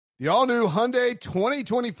The all-new Hyundai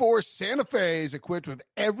 2024 Santa Fe is equipped with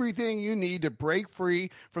everything you need to break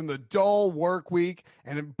free from the dull work week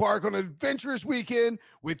and embark on an adventurous weekend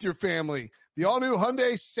with your family. The all-new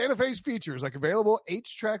Hyundai Santa Fe's features like available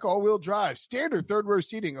H-Track all-wheel drive, standard third-row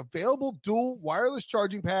seating, available dual wireless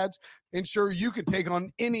charging pads, ensure you can take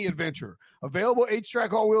on any adventure. Available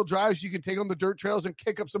H-Track all-wheel drives, you can take on the dirt trails and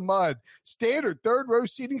kick up some mud. Standard third-row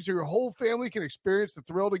seating so your whole family can experience the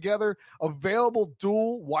thrill together. Available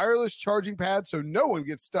dual wireless charging pads so no one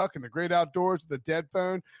gets stuck in the great outdoors with a dead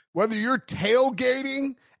phone. Whether you're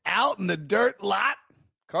tailgating out in the dirt lot,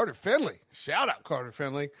 Carter Finley, shout out Carter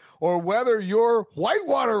Finley, or whether you're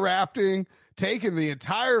whitewater rafting, taking the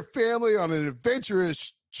entire family on an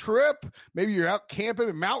adventurous trip, maybe you're out camping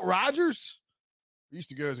in Mount Rogers. I used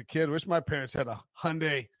to go as a kid. Wish my parents had a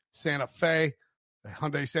Hyundai Santa Fe. The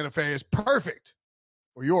Hyundai Santa Fe is perfect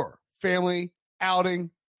for your family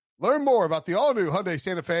outing. Learn more about the all-new Hyundai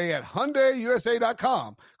Santa Fe at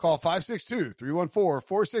HyundaiUSA.com. Call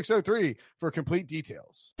 562-314-4603 for complete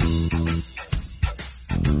details.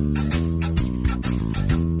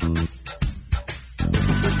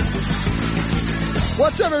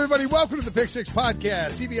 What's up, everybody? Welcome to the Pick Six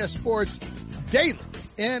Podcast, CBS Sports Daily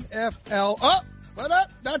NFL. Oh, what up?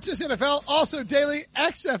 Not just NFL, also daily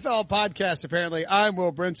XFL podcast, apparently. I'm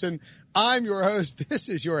Will Brinson. I'm your host. This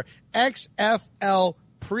is your XFL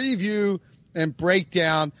preview and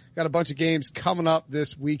breakdown. Got a bunch of games coming up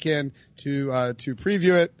this weekend to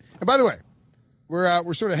preview it. And by the way,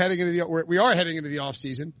 we're sort of heading into we are heading into the off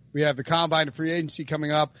season. We have the combine and free agency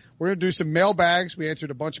coming up. We're going to do some mailbags. We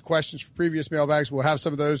answered a bunch of questions for previous mailbags. We'll have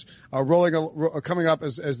some of those coming up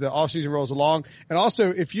as the off season rolls along. And also,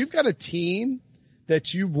 if you've got a team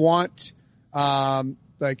that you want,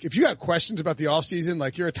 like if you got questions about the off season,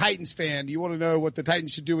 like you're a Titans fan, you want to know what the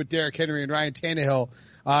Titans should do with Derrick Henry and Ryan Tannehill,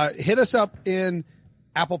 hit us up in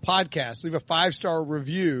Apple Podcasts. Leave a 5-star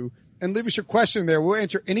review and leave us your question there. We'll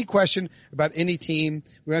answer any question about any team.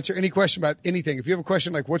 We'll answer any question about anything. If you have a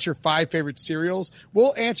question like what's your 5 favorite cereals,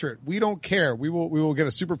 we'll answer it. We don't care. We will get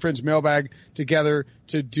a Super Friends mailbag together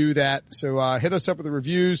to do that. So hit us up with the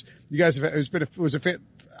reviews. You guys have,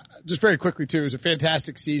 just very quickly too, it was a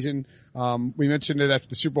fantastic season. We mentioned it after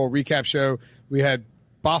the Super Bowl recap show. We had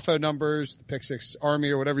Boffo numbers, the Pick Six Army,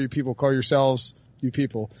 or whatever you people call yourselves.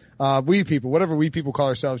 Whatever we people call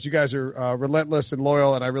ourselves. You guys are relentless and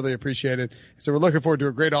loyal, and I really appreciate it. So we're looking forward to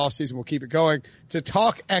a great offseason. We'll keep it going. To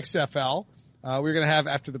talk XFL, we're going to have,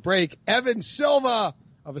 after the break, Evan Silva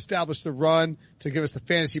of Establish the Run to give us the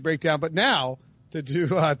fantasy breakdown. But now, to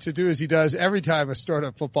do as he does every time a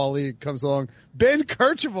startup football league comes along, Ben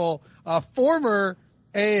Kercheval, a former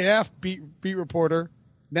AAF beat reporter,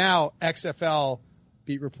 now XFL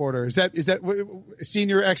beat reporter. Is that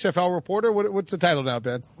senior XFL reporter? What's the title now,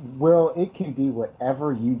 Ben? Well, it can be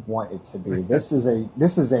whatever you want it to be. This is a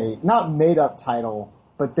not made up title,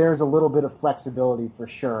 but there's a little bit of flexibility for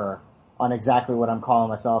sure on exactly what I'm calling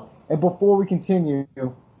myself. And before we continue,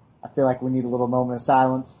 I feel like we need a little moment of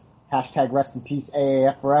silence. Hashtag rest in peace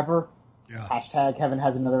AAF forever. Yeah. Hashtag heaven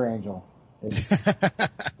has another angel.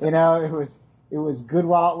 It was good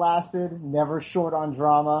while it lasted, never short on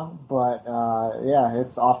drama, but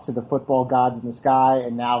it's off to the football gods in the sky,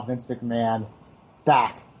 and now Vince McMahon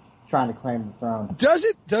back trying to claim the throne.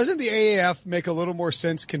 Doesn't the AAF make a little more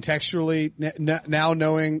sense contextually now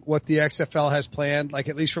knowing what the XFL has planned, like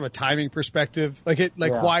at least from a timing perspective,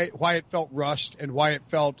 why it felt rushed and why it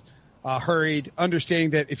felt hurried,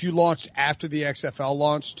 understanding that if you launched after the XFL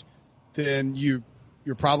launched, then you're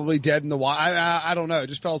probably dead in the water. I don't know. It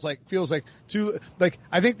just feels like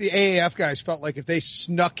I think the AAF guys felt like if they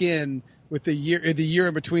snuck in with the year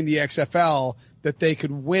in between the XFL that they could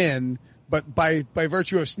win, but by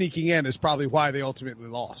virtue of sneaking in is probably why they ultimately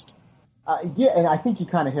lost. And I think you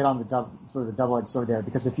kind of hit on the double-edged sword there,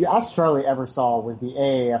 because if you ask Charlie Ebersol was the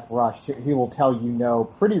AAF rushed, he will tell you no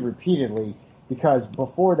pretty repeatedly, because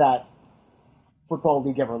before that football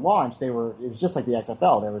league ever launched, it was just like the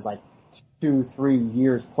XFL. There was like 2-3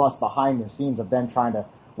 years plus behind the scenes of them trying to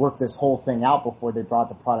work this whole thing out before they brought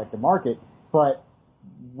the product to market. But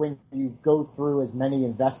when you go through as many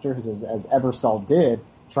investors as Ebersol did,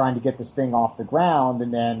 trying to get this thing off the ground,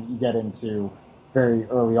 and then you get into very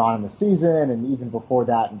early on in the season, and even before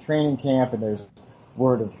that in training camp, and there's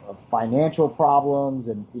word of financial problems.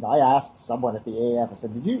 And I asked someone at the AAF, I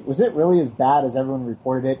said, was it really as bad as everyone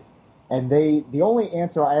reported it? And the only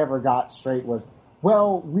answer I ever got straight was,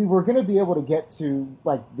 well, we were going to be able to get to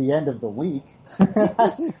like the end of the week.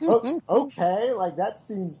 Okay, like that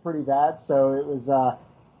seems pretty bad. So it was,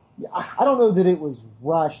 I don't know that it was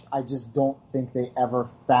rushed. I just don't think they ever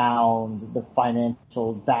found the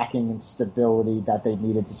financial backing and stability that they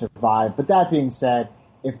needed to survive. But that being said,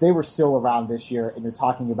 if they were still around this year and you're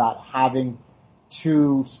talking about having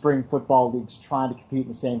 2 spring football leagues trying to compete in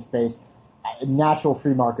the same space, natural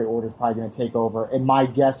free market order is probably going to take over. And my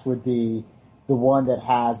guess would be the one that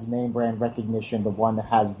has name brand recognition, the one that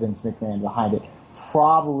has Vince McMahon behind it,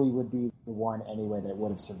 probably would be the one anyway that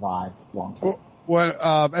would have survived long term.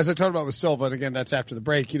 Well, as I talked about with Silva, and again, that's after the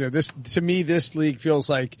break, to me, this league feels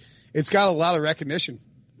like it's got a lot of recognition,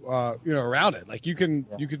 around it. Like you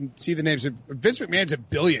can see the names. Vince McMahon's a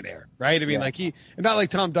billionaire, right? I mean, and not like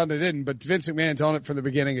Tom Dundon didn't, but Vince McMahon's on it from the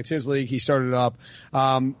beginning. It's his league. He started it up.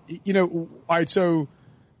 All right. So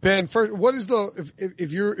Ben, first, what is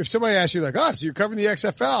if somebody asks you like, so you're covering the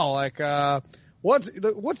XFL, like,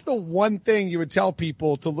 what's the one thing you would tell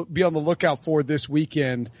people to be on the lookout for this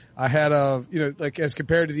weekend ahead of, like as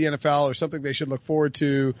compared to the NFL or something they should look forward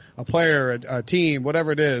to, a player, a team,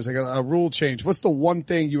 whatever it is, like a rule change? What's the one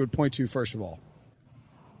thing you would point to first of all?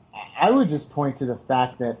 I would just point to the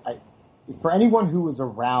fact that for anyone who was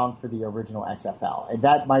around for the original XFL, and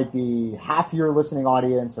that might be half your listening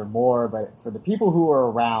audience or more, but for the people who are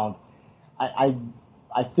around, I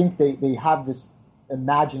think they have this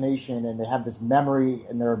imagination and they have this memory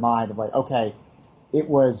in their mind of like, okay, it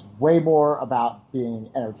was way more about being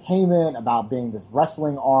entertainment, about being this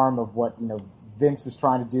wrestling arm of what, Vince was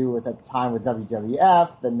trying to do at the time with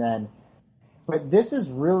WWF. But this is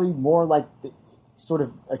really more like sort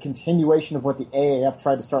of a continuation of what the AAF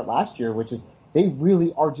tried to start last year, which is they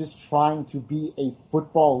really are just trying to be a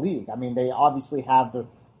football league. I mean, they obviously have the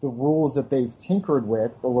rules that they've tinkered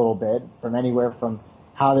with a little bit, from anywhere from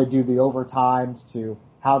how they do the overtimes to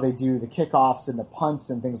how they do the kickoffs and the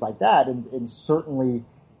punts and things like that. And certainly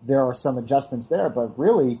there are some adjustments there, but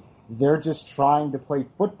really they're just trying to play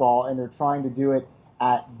football, and they're trying to do it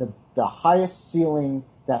at the highest ceiling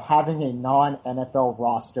that having a non-NFL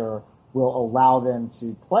roster will allow them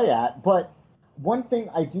to play at. But one thing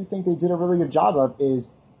I do think they did a really good job of is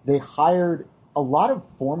they hired a lot of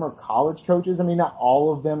former college coaches. I mean, not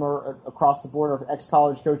all of them are across the board are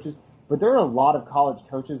ex-college coaches, but there are a lot of college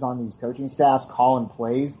coaches on these coaching staffs calling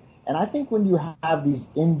plays. And I think when you have these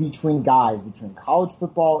in-between guys between college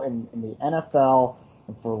football and the NFL,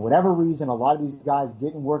 and for whatever reason a lot of these guys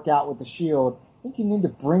didn't work out with the Shield, I think you need to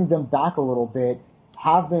bring them back a little bit,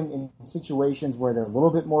 have them in situations where they're a little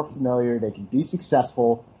bit more familiar, they can be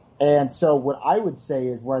successful. And so what I would say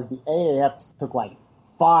is, whereas the AAF took like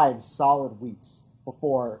 5 solid weeks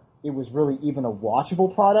before it was really even a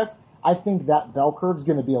watchable product, I think that bell curve is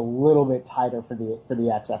going to be a little bit tighter for the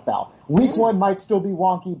XFL. Week 1 might still be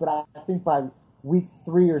wonky, but I think by week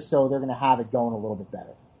 3 or so, they're going to have it going a little bit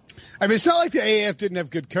better. I mean, it's not like the AAF didn't have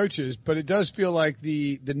good coaches, but it does feel like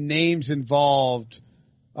the names involved,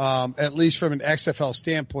 at least from an XFL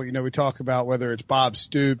standpoint, we talk about whether it's Bob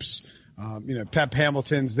Stoops, Pep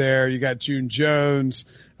Hamilton's there. You got June Jones,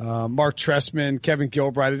 Mark Trestman, Kevin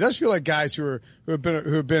Gilbride. It does feel like guys who have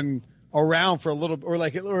been around for a little, or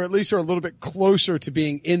at least are a little bit closer to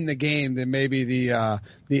being in the game than maybe the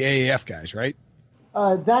AAF guys, right?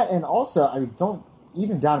 That, and also, I mean, don't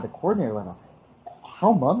even down at the coordinator level,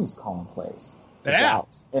 Hal Mummy's calling plays. Yeah.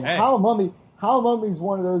 And Hal Mummy's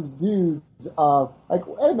one of those dudes like,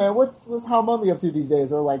 hey man, what's Hal Mummy up to these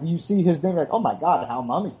days? Or like, you see his name, like, oh my god, Hal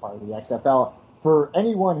Mummy's part of the XFL. For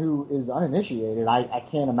anyone who is uninitiated, I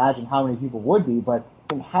can't imagine how many people would be, but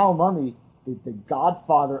from Hal Mummy, the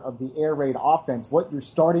godfather of the air raid offense, what you're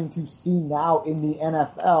starting to see now in the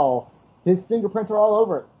NFL, his fingerprints are all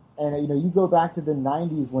over it. And, you go back to the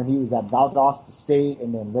 90s when he was at Valdosta State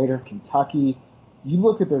and then later Kentucky. You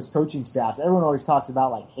look at those coaching staffs. Everyone always talks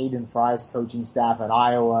about, like, Hayden Fry's coaching staff at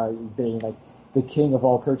Iowa being, like, the king of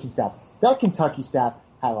all coaching staffs. That Kentucky staff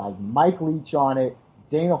had, like, Mike Leach on it,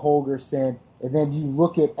 Dana Holgerson, and then you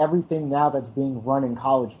look at everything now that's being run in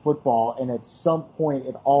college football, and at some point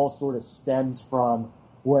it all sort of stems from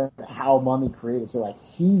what Hal Mummy created. So, like,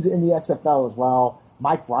 he's in the XFL as well.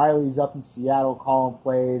 Mike Riley's up in Seattle calling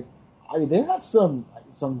plays. I mean, they have some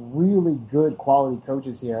really good quality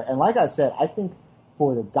coaches here. And like I said, I think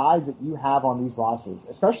for the guys that you have on these rosters,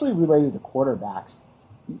 especially related to quarterbacks,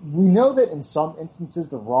 we know that in some instances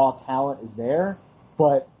the raw talent is there,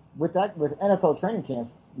 but with NFL training camps,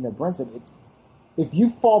 Brent said, if you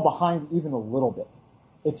fall behind even a little bit,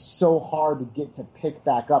 it's so hard to get to pick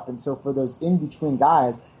back up. And so for those in-between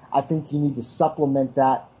guys, I think you need to supplement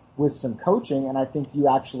that with some coaching, and I think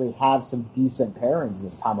you actually have some decent pairings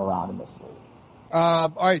this time around in this league.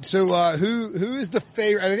 All right, so who is the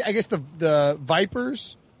favorite? I guess the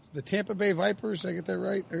Vipers the Tampa Bay Vipers. Did I get that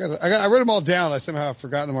right? I wrote them all down. I somehow have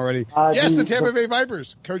forgotten them already. The Tampa Bay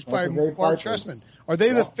Vipers, coached by Mark Trestman. Are they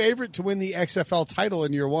the favorite to win the XFL title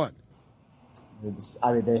in year one?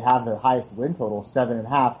 I mean, they have their highest win total,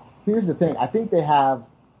 7.5. Here's the thing. I think they have.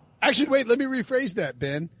 Actually, wait. Let me rephrase that,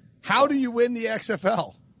 Ben. How do you win the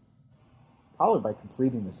XFL? Probably by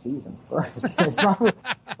completing the season first.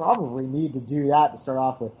 probably need to do that to start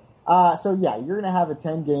off with. So yeah, you're going to have a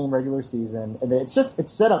 10-game regular season, and it's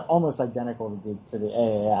set up almost identical to the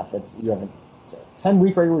AAF. You have a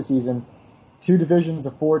 10-week regular season, 2 divisions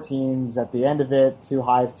of 4 teams. At the end of it, 2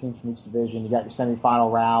 highest teams from each division. You got your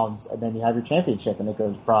semifinal rounds, and then you have your championship, and it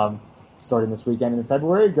goes from starting this weekend in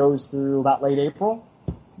February, it goes through about late April.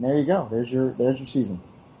 And there you go. There's your season.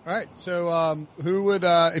 All right. So, who would,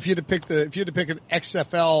 if you had to pick an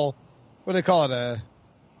XFL, what do they call it? A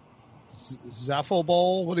Zaffle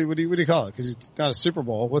Bowl? What do you call it? Because it's not a Super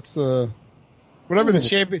Bowl. What's the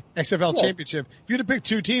XFL championship? If you had to pick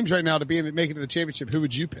 2 teams right now to make it to the championship, who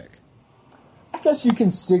would you pick? I guess you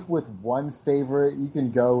can stick with one favorite. You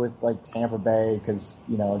can go with like Tampa Bay because,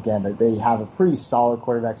 again, they have a pretty solid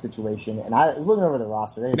quarterback situation. And I was looking over the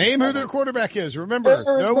roster. Name who their quarterback is. Remember,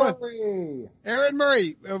 Aaron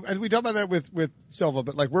Murray. We talked about that with Silva,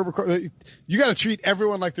 but like you got to treat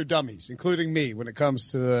everyone like they're dummies, including me when it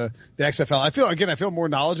comes to the XFL. I feel more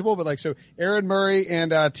knowledgeable, but so Aaron Murray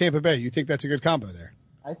and Tampa Bay. You think that's a good combo there?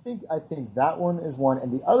 I think that one is one,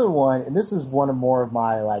 and the other one, and this is one of more of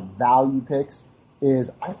my value picks,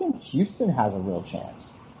 is I think Houston has a real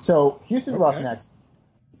chance. So Houston Roughnecks,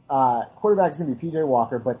 quarterback is going to be PJ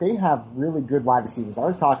Walker, but they have really good wide receivers. I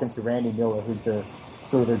was talking to Randy Miller, who's their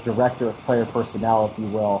director of player personnel, if you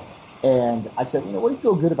will, and I said, what do you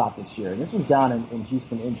feel good about this year? And this was down in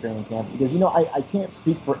Houston in training camp because I can't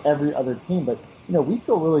speak for every other team, but we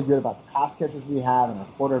feel really good about the pass catchers we have and our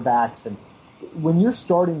quarterbacks. And when you're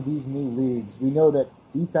starting these new leagues, we know that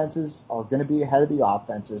defenses are going to be ahead of the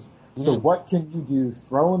offenses. So what can you do?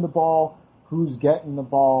 Throwing the ball, who's getting the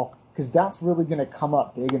ball? Because that's really going to come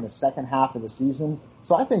up big in the second half of the season.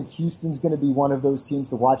 So I think Houston's going to be one of those teams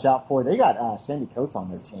to watch out for. They got Sandy Coates on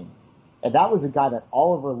their team. And that was a guy that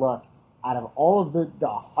Oliver Luck, out of all of the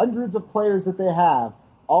hundreds of players that they have,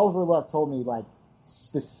 Oliver Luck told me,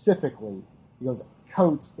 specifically, he goes,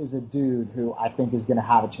 Coates is a dude who I think is going to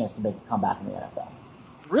have a chance to make a comeback in the NFL.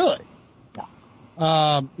 Really?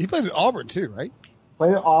 Yeah. He played at Auburn too, right?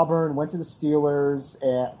 Played at Auburn, went to the Steelers,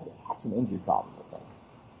 and had some injury problems, I think.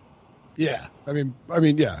 Yeah. I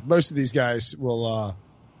mean, yeah. Most of these guys will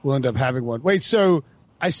end up having one. Wait, so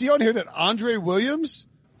I see on here that Andre Williams,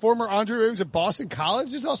 former Andre Williams at Boston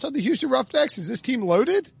College, is also the Houston Roughnecks. Is this team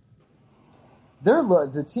loaded? They're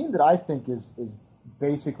the team that I think is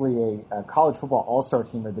basically a college football all-star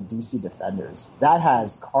team are the DC Defenders. That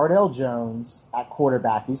has Cardale Jones at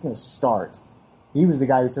quarterback. He's going to start. He was the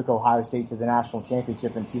guy who took Ohio State to the national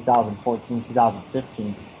championship in 2014,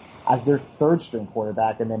 2015 as their third-string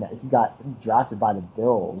quarterback, and then he got drafted by the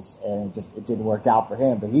Bills, and it didn't work out for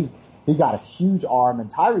him. But he got a huge arm,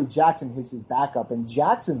 and Tyree Jackson hits his backup, and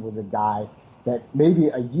Jackson was a guy that maybe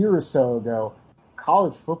a year or so ago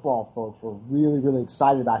college football folks were really, really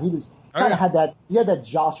excited about. He was had that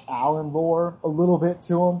Josh Allen lore a little bit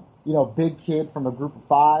to him, big kid from a group of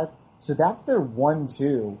 5. So that's their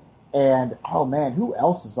 1-2. And, oh man, who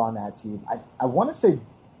else is on that team? I want to say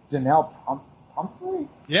Donnell Pumphrey?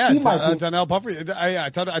 Yeah, Donnell Pumphrey. I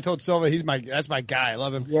told Silva that's my guy. I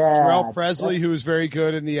love him. Yeah. Terrell Presley, who is very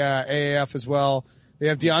good in the AAF as well. They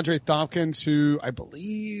have DeAndre Thompkins, who I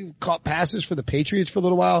believe caught passes for the Patriots for a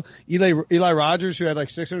little while. Eli Rogers, who had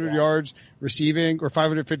 600 yards receiving or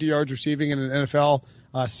 550 yards receiving in an NFL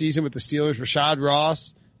season with the Steelers. Rashad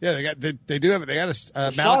Ross. Yeah, they do have it. They got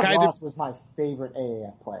a Malachi Ross was my favorite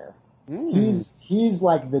AAF player. He's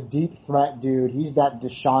like the deep threat dude. He's that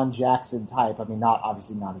Deshaun Jackson type. I mean,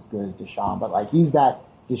 obviously not as good as Deshaun, but he's that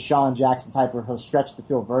Deshaun Jackson type where he'll stretch the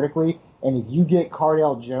field vertically. And if you get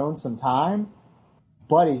Cardale Jones some time,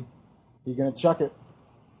 buddy, you're going to chuck it.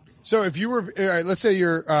 So if you were, all right, let's say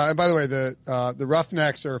you're, and by the way, the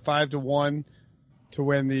Roughnecks are 5-1 to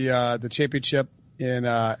win the championship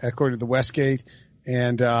according to the Westgate.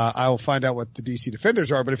 And, I will find out what the DC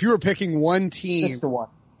Defenders are. But if you were picking one team. 6-1.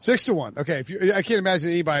 6-1. Okay. I can't imagine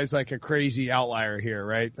anybody's a crazy outlier here,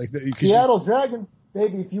 right? Seattle Dragon,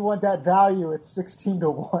 baby, if you want that value, it's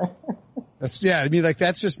 16-1. That's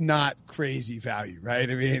just not crazy value, right?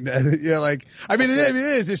 I mean, it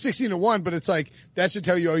is. It's 16-1, but it's that should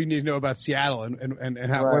tell you all you need to know about Seattle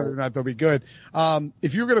and how, whether or not they'll be good.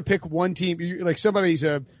 If you're going to pick one team, somebody's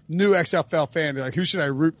a new XFL fan, they're who should I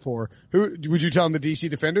root for? Who would you tell them? The DC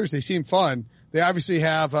Defenders? They seem fun. They obviously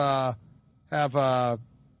have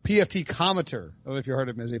PFT commenter. I don't know if you heard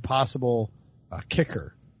of him as a possible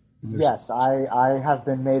kicker. Yes, I have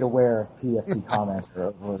been made aware of PFT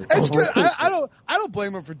commenter. It's good. I don't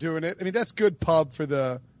blame him for doing it. I mean, that's good pub for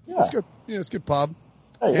the. Yeah. It's good. It's good pub.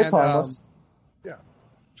 Hey, it's harmless. Yeah.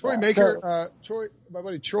 Troy Maker, my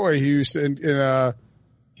buddy Troy, he used to,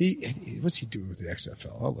 what's he doing with the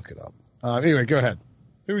XFL? I'll look it up. Anyway, go ahead.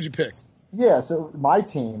 Who would you pick? Yeah, so my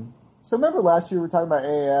team. So remember last year we were talking about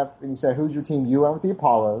AAF, and you said, who's your team? You went with the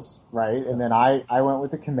Apollos, right? And then I went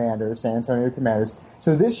with the Commanders, San Antonio Commanders.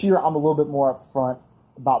 So this year I'm a little bit more upfront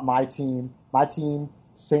about my team. My team,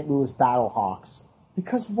 St. Louis Battlehawks.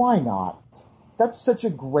 Because why not? That's such a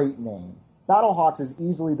great name. Battlehawks is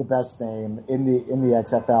easily the best name in the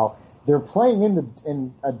XFL. They're playing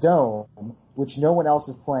in a dome, which no one else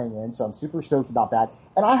is playing in, so I'm super stoked about that.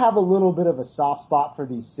 And I have a little bit of a soft spot for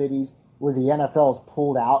these cities where the NFL is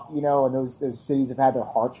pulled out, and those cities have had their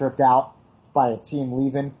hearts ripped out by a team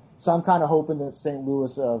leaving. So I'm kind of hoping that St.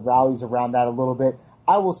 Louis rallies around that a little bit.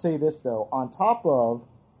 I will say this, though. On top of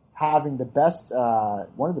having the best,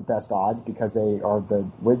 one of the best odds because they are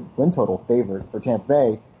the win total favorite for Tampa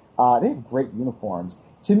Bay, they have great uniforms.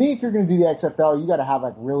 To me, if you're going to do the XFL, you got to have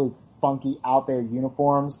like really funky out there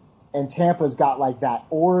uniforms. And Tampa's got like that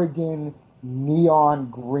Oregon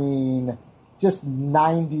neon green, just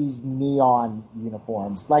 90s neon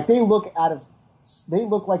uniforms. Like they look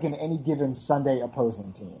like an any given Sunday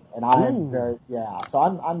opposing team. And so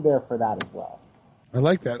I'm there for that as well. I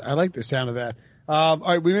like that. I like the sound of that. All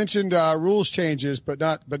right, we mentioned rules changes, but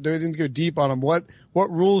they didn't go deep on them. What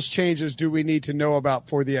rules changes do we need to know about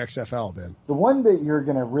for the XFL, Ben? The one that you're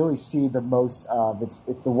going to really see the most of, it's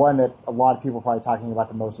the one that a lot of people are probably talking about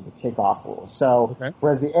the most, of the kickoff rules. So,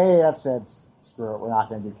 Whereas the AAF said, screw it, we're not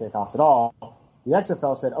going to do kickoffs at all, the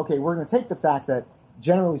XFL said, okay, we're going to take the fact that,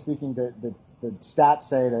 generally speaking, the stats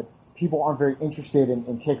say that people aren't very interested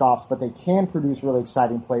in kickoffs, but they can produce really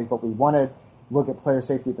exciting plays, but we want to look at player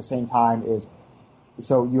safety at the same time.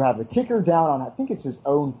 So you have the kicker down on, I think it's his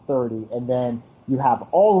own 30, and then you have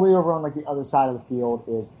all the way over on like the other side of the field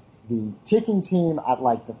is the kicking team at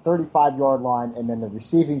like the 35-yard line, and then the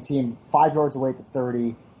receiving team 5 yards away at the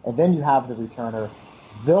 30, and then you have the returner.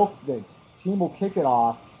 The team will kick it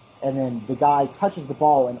off, and then the guy touches the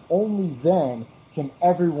ball, and only then can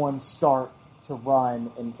everyone start to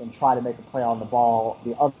run and try to make a play on the ball.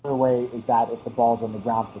 The other way is that if the ball's on the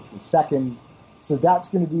ground for 3 seconds. So that's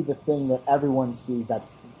going to be the thing that everyone sees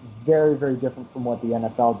that's very, very different from what the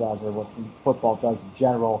NFL does or what football does in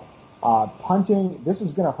general. Punting, this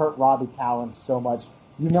is going to hurt Robbie Callan so much.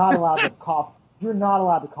 You're not allowed to cough. You're not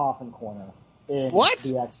allowed to cough in corner in the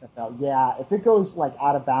XFL. Yeah, if it goes like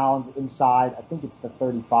out of bounds inside, I think it's the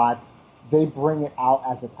 35, they bring it out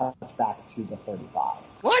as a touchback to the 35.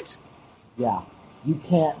 What? Yeah. You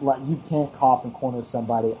can't cough and corner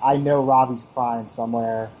somebody. I know Robbie's crying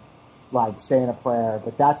somewhere, like saying a prayer,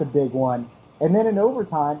 but that's a big one. And then in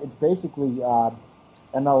overtime, it's basically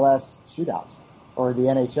MLS shootouts or the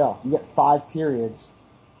NHL. You get 5 periods,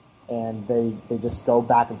 and they just go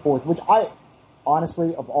back and forth, which I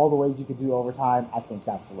honestly, of all the ways you could do overtime, I think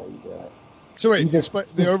that's the way you do it. So wait,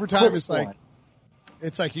 the overtime is like,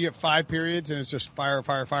 it's like you get 5 periods and it's just fire,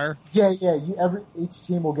 fire, fire? Yeah. Each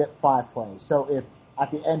team will get 5 plays. So if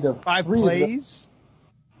at the end of 5 plays?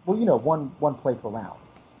 one play per round.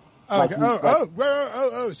 Okay.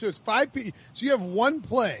 So it's 5 So you have 1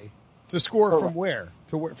 play to score from where?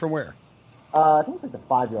 From where? I think it's like the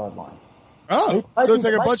 5-yard line. Oh, so it's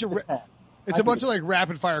like a bunch of like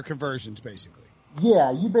rapid fire conversions, basically.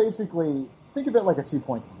 Yeah, you basically think of it like a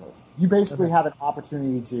 2-point conversion. You basically have an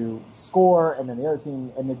opportunity to score, and then the other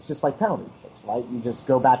team, and it's just like penalty kicks, right? You just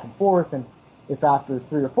go back and forth, and if after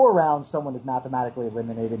 3 or 4 rounds someone is mathematically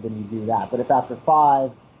eliminated, then you do that. But if after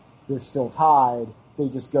 5 they're still tied, they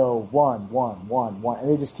just go 1, 1, 1, 1, and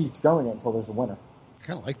they just keep going it until there's a winner. I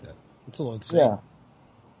kind of like that. It's a little insane. Yeah.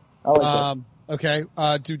 I like that. Okay.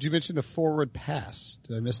 Did you mention the forward pass?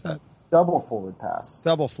 Did I miss that? Double forward pass.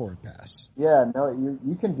 Yeah, no,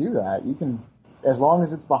 you can do that. You can, as long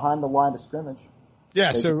as it's behind the line of scrimmage.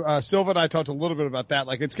 Yeah, so Silva and I talked a little bit about that.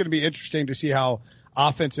 Like, it's going to be interesting to see how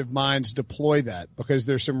offensive minds deploy that, because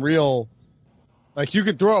there's some real, like, you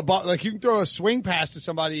can throw a swing pass to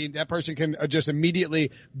somebody, and that person can just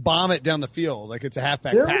immediately bomb it down the field like it's a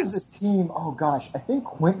halfback pass. There was a team, I think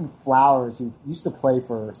Quentin Flowers, who used to play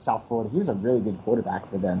for South Florida, he was a really good quarterback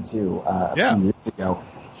for them too a few years ago.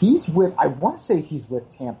 I want to say he's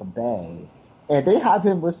with Tampa Bay, and they have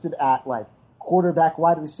him listed at like quarterback,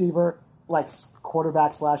 wide receiver, like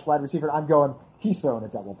quarterback / wide receiver. I'm going, he's throwing a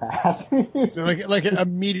double pass. So like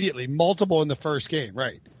immediately, multiple in the first game,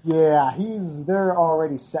 right? Yeah, they're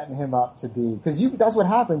already setting him up to be, because that's what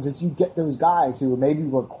happens is you get those guys who maybe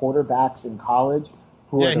were quarterbacks in college.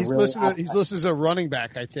 He's listed as a running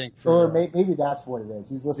back, I think. Or maybe that's what it is.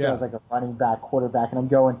 He's listed as like a running back, quarterback, and I'm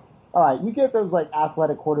going, all right, you get those like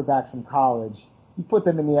athletic quarterbacks from college, you put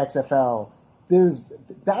them in the XFL,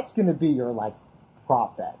 that's going to be your like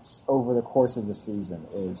prop bets over the course of the season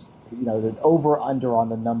is, the over-under on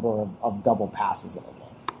the number of double passes in a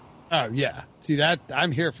game. Oh, yeah. See, that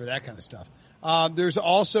I'm here for that kind of stuff. There's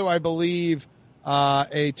also, I believe,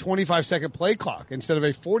 a 25-second play clock instead of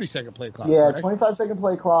a 40-second play clock. Yeah, 25-second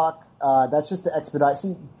play clock. That's just to expedite.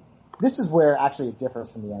 See, this is where actually it differs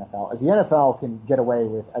from the NFL. As the NFL can get away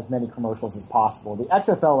with as many commercials as possible, the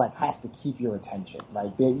XFL has to keep your attention,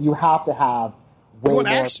 right? You have to have way more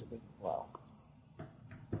action. Flow.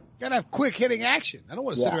 Gotta have quick hitting action. I don't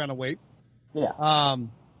want to sit around and wait. Yeah.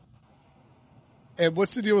 And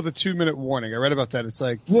what's the deal with the 2-minute warning? I read about that. It's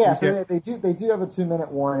like so they do have a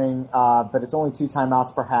 2-minute warning, but it's only 2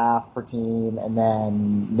 timeouts per half per team, and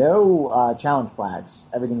then no challenge flags.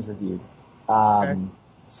 Everything's reviewed.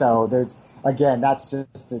 So that's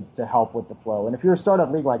just to help with the flow. And if you're a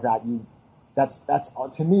startup league like that, that's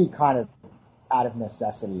to me kind of out of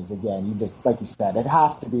necessities. Again, you just like you said, it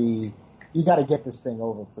has to be. You got to get this thing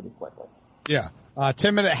over pretty quickly. Yeah.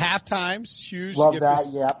 10-minute half times. Huge. Love that.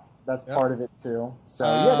 Yep. That's part of it too.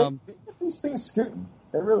 So they get these things scooting.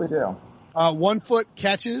 They really do. 1 foot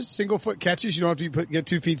catches, single foot catches. You don't have to get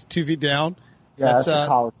 2 feet down. Yeah, that's a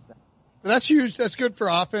college thing. That's huge. That's good for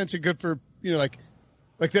offense and good for,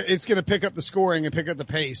 it's going to pick up the scoring and pick up the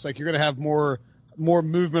pace. Like you're going to have more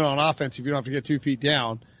movement on offense if you don't have to get 2 feet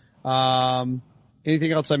down.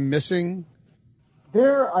 Anything else I'm missing?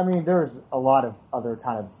 There's a lot of other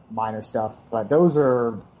kind of minor stuff, but those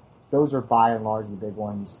are by and large the big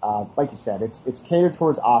ones. Like you said, it's catered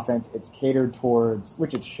towards offense. It's catered towards,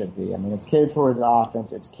 which it should be. It's catered towards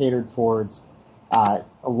offense. It's catered towards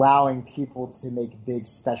allowing people to make big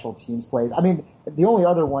special teams plays. The only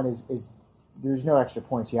other one is there's no extra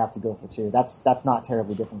points. You have to go for 2. That's not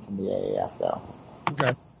terribly different from the AAF though.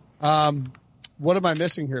 Okay. What am I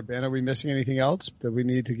missing here, Ben? Are we missing anything else that we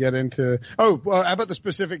need to get into? Oh, well, how about the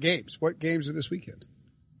specific games? What games are this weekend?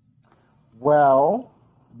 Well,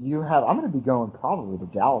 I'm going to be going probably to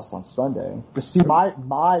Dallas on Sunday to see my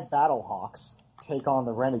Battlehawks take on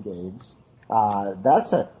the Renegades. That's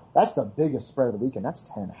the biggest spread of the weekend. That's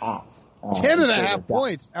 10.5. 10.5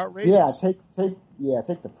 points. Outrageous. Yeah,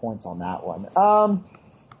 take the points on that one.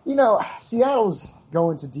 Seattle's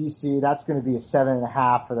going to DC. That's going to be a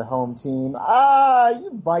 7.5 for the home team.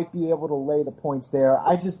 You might be able to lay the points there.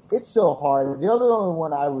 It's so hard. The other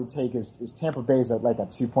one I would take is Tampa Bay's like a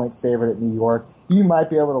 2-point favorite at New York. You might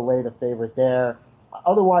be able to lay the favorite there.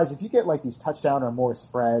 Otherwise, if you get like these touchdown or more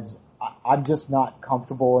spreads, I'm just not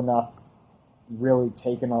comfortable enough really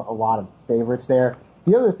taking a lot of favorites there.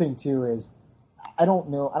 The other thing too is, I don't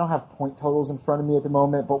know. I don't have point totals in front of me at the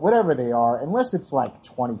moment, but whatever they are, unless it's like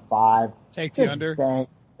 25, take the under.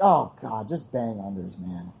 Just bang unders,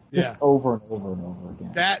 man. Just over and over and over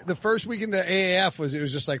again. That the first week in the AAF was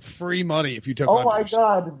just like free money if you took. Oh unders. My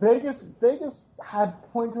God, Vegas had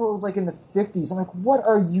point totals like in the 50s. I'm like, what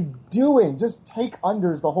are you doing? Just take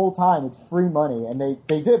unders the whole time. It's free money, and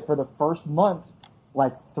they did for the first month.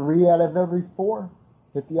 Like 3 out of every 4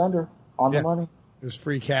 hit the under on the money. It was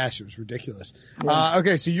free cash. It was ridiculous. Yeah.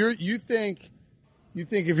 Okay, so you think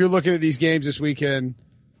if you're looking at these games this weekend,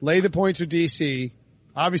 lay the points with DC.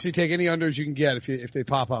 Obviously, take any unders you can get if they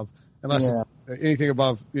pop up, unless it's anything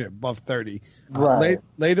above 30. Right.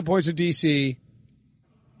 Lay the points with DC.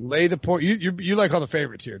 Lay the point. You like all the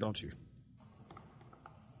favorites here, don't you?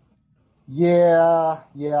 Yeah.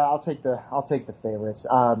 I'll take the favorites.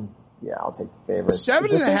 Yeah, I'll take the favorites.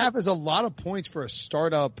 7.5 is a lot of points for a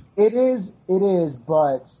startup. It is,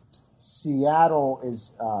 but Seattle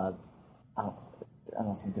is. I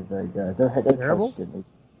don't think they're very good. Their coach didn't.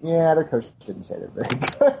 Yeah, their coach didn't say they're very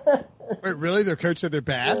good. Wait, really? Their coach said they're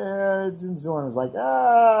bad? Yeah, Jim Zorn was like,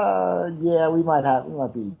 we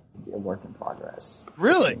might be a work in progress.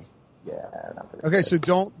 Really? Yeah. Not very okay, good.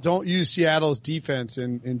 so don't use Seattle's defense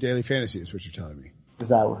in daily fantasy. Is what you're telling me? Is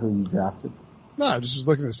that who you drafted? No, I just was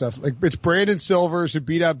looking at stuff. Like, it's Brandon Silvers who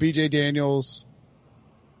beat out B.J. Daniels.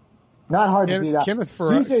 Not hard to beat out. B.J. Daniels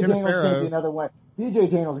is going to be another one. B.J.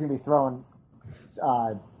 Daniels is going to be throwing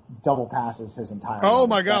double passes his entire life. Oh,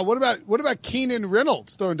 my God. What about Keenan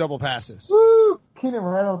Reynolds throwing double passes? Woo! Keenan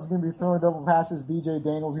Reynolds is going to be throwing double passes. B.J.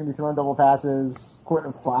 Daniels is going to be throwing double passes.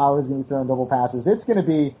 Quentin Flowers is going to be throwing double passes. It's going to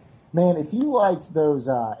be Man, if you liked those,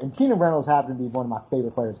 and Keenan Reynolds happened to be one of my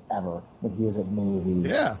favorite players ever when he was at Navy.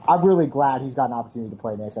 Yeah. I'm really glad he's got an opportunity to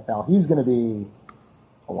play in the XFL. He's going to be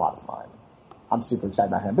a lot of fun. I'm super excited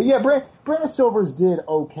about him. But yeah, Brandon Silvers did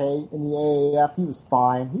okay in the AAF. He was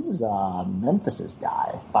fine. He was a Memphis'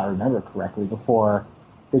 guy, if I remember correctly, before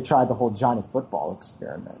they tried the whole Johnny Football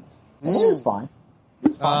experiment. And he was fine.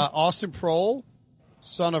 Austin Prohl,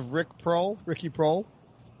 son of Ricky Prohl.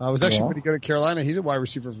 Was actually pretty good at Carolina. He's a wide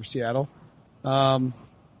receiver for Seattle. I'm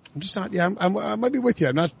just not. Yeah, I might be with you.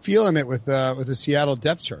 I'm not feeling it with the Seattle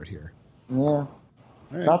depth chart here. Yeah,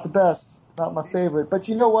 right. Not the best, not my favorite. But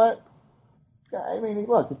you know what? I mean,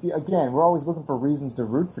 look. Again, we're always looking for reasons to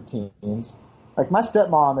root for teams. Like my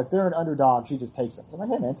stepmom, if they're an underdog, she just takes them. So I'm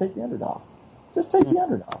like, hey man, take the underdog. Just take the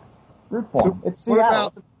underdog. Root for them. It's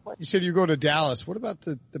Seattle. You said you go to Dallas. What about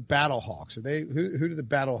the Battlehawks? Are they who do the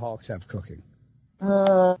Battlehawks have cooking?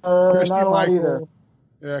 Not a lot either.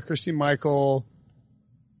 Yeah, Christine Michael.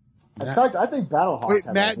 In fact, I think Battlehawks. Wait,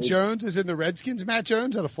 Matt Jones is in the Redskins. Matt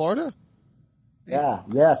Jones out of Florida. Yeah.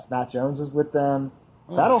 Yes, Matt Jones is with them.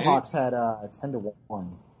 Battlehawks had 10-1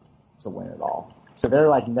 to win it all, so they're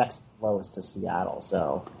like next lowest to Seattle.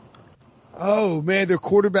 So. Oh man, their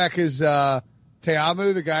quarterback is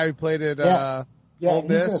Teamu, the guy who played at Ole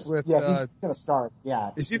Miss. He's going to start.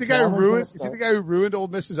 Yeah. Is he the guy who ruined? Is he the guy who ruined Ole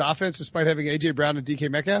Miss's offense despite having AJ Brown and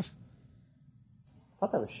DK Metcalf? I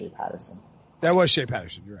thought that was Shea Patterson. That was Shea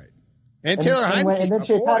Patterson. You're right. And Taylor Heineke. And then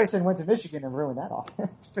Shea Patterson went to Michigan and ruined that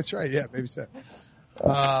offense. That's right. Yeah, maybe so.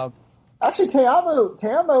 Actually,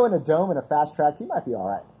 Teamu in a dome and a fast track, he might be all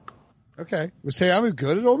right. Okay. Was Teamu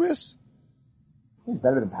good at Ole Miss? He's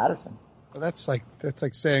better than Patterson. Well, that's like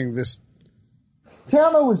saying this.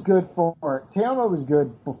 Teamu was good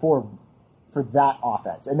before for that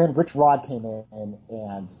offense, and then Rich Rod came in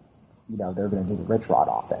and they're going to do the Rich Rod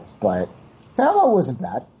offense, but Teamu wasn't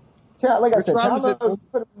bad. Like I said, Teamu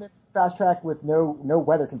put him in fast track with no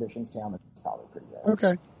weather conditions. Teamu was probably pretty good.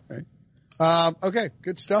 Okay. Okay,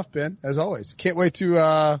 good stuff, Ben. As always, can't wait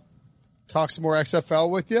to talk some more XFL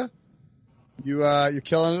with you. You're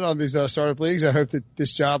killing it on these startup leagues. I hope that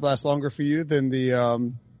this job lasts longer for you than the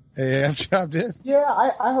AAF job did. Yeah,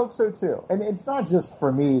 I hope so too. And it's not just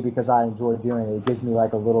for me because I enjoy doing it. It gives me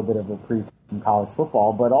like a little bit of a reprieve from college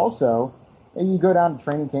football, but also you go down to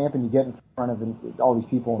training camp and you get in front of all these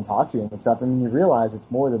people and talk to them and stuff, and you realize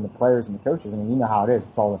it's more than the players and the coaches. I mean, you know how it is.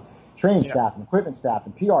 It's all the training staff and equipment staff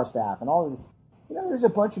and PR staff and all of this. There's a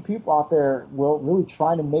bunch of people out there really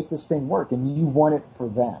trying to make this thing work, and you want it for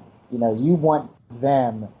them. You want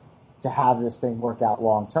them to have this thing work out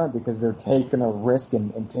long term because they're taking a risk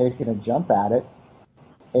and taking a jump at it.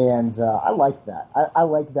 And I like that. I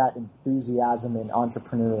like that enthusiasm and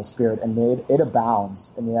entrepreneurial spirit, and it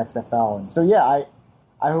abounds in the XFL. And so, yeah,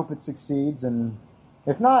 I hope it succeeds. And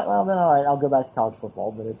if not, well, then all right, I'll go back to college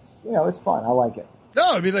football. But it's it's fun. I like it.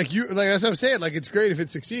 No, I mean, like that's what I'm saying. Like, it's great if it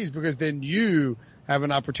succeeds because then you have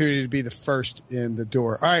an opportunity to be the first in the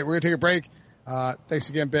door. All right, we're going to take a break. Thanks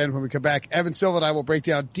again, Ben. When we come back, Evan Silva and I will break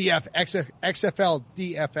down XFL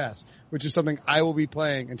DFS, which is something I will be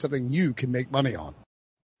playing and something you can make money on.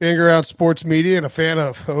 Being around sports media and a fan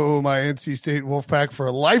of, my NC State Wolfpack for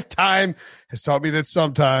a lifetime has taught me that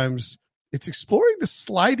sometimes it's exploring the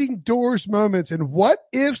sliding doors moments and what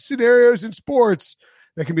if scenarios in sports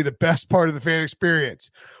that can be the best part of the fan experience.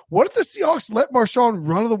 What if the Seahawks let Marshawn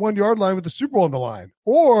run to the 1 yard line with the Super Bowl on the line?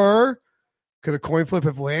 Or could a coin flip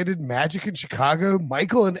have landed Magic in Chicago,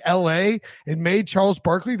 Michael in LA, and made Charles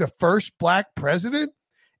Barkley the first black president?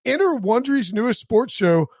 Enter Wondery's newest sports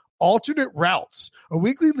show, Alternate Routes, a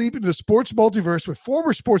weekly leap into the sports multiverse with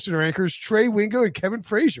former SportsCenter anchors Trey Wingo and Kevin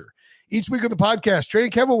Frazier. Each week on the podcast, Trey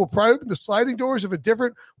and Kevin will pry open the sliding doors of a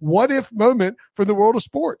different what-if moment from the world of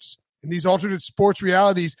sports. In these alternate sports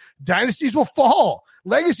realities, dynasties will fall,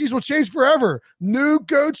 legacies will change forever, new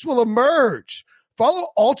GOATs will emerge. Follow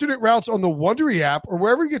Alternate Routes on the Wondery app or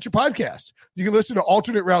wherever you get your podcasts. You can listen to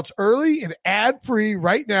Alternate Routes early and ad-free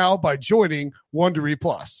right now by joining Wondery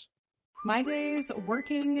Plus. My days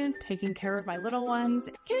working and taking care of my little ones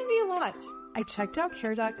can be a lot. I checked out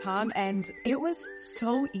Care.com and it was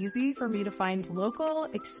so easy for me to find local,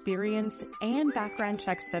 experienced, and background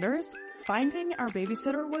check sitters. Finding our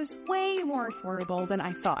babysitter was way more affordable than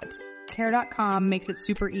I thought. Care.com makes it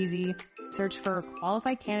super easy. Search for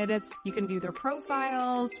qualified candidates. You can view their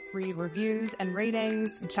profiles, read reviews and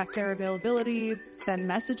ratings, check their availability, send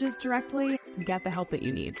messages directly, and get the help that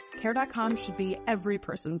you need. Care.com should be every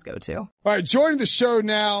person's go-to. All right, joining the show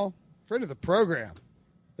now, friend of the program.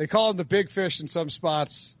 They call him the big fish in some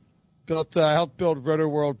spots. Helped build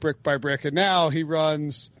Roto-World brick by brick, and now he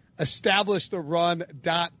runs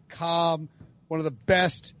EstablishTheRun.com, one of the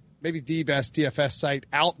best maybe the best DFS site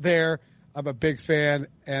out there. I'm a big fan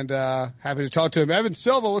and happy to talk to him. Evan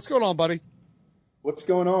Silva, what's going on, buddy? What's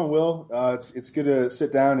going on, Will? It's good to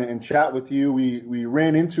sit down and chat with you. We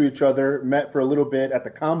ran into each other, met for a little bit at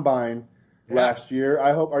the Combine last year.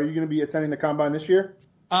 Are you going to be attending the Combine this year?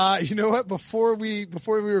 You know what? Before we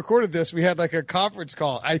recorded this, we had like a conference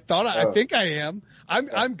call. I think I am.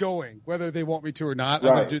 I'm going, whether they want me to or not.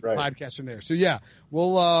 I'm going to do the podcast from there. So yeah,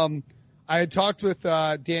 we'll. I had talked with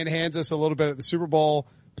Dan Hanzus a little bit at the Super Bowl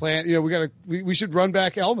plan. You know, we should run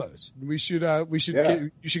back Elmo's. You should go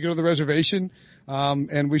to the reservation,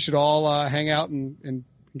 and we should all hang out and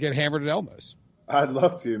get hammered at Elmo's. I'd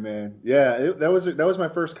love to, man. Yeah, that was my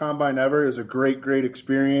first Combine ever. It was a great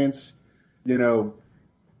experience. You know,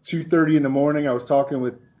 2:30 in the morning, I was talking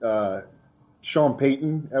with Sean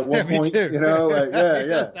Payton at one point. Me too. You know, he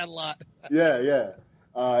does that a lot. Yeah.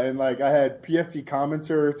 And like I had PFT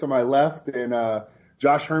Commenter to my left and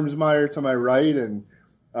Josh Hermsmeyer to my right, and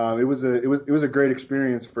it was a great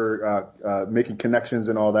experience for making connections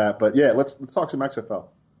and all that. But yeah, let's talk some XFL.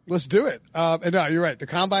 Let's do it. And no, you're right. The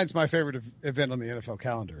Combine's my favorite event on the NFL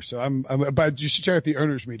calendar. So but you should check out the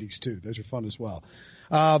owners meetings too. Those are fun as well.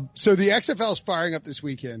 So the XFL is firing up this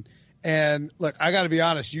weekend. And look, I got to be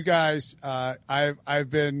honest, you guys, I've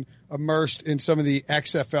been immersed in some of the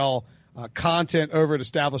XFL content over at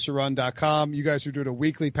EstablishARun.com. You guys are doing a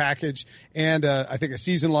weekly package and I think a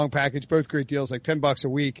season-long package, both great deals, like $10 a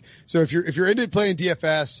week. So if you're into playing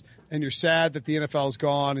DFS and you're sad that the NFL is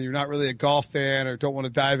gone and you're not really a golf fan or don't want to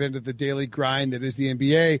dive into the daily grind that is the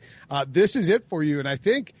NBA, this is it for you. And I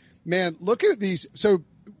think, man, look at these. So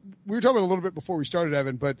we were talking a little bit before we started,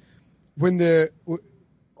 Evan, but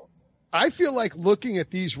I feel like looking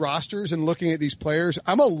at these rosters and looking at these players,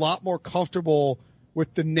 I'm a lot more comfortable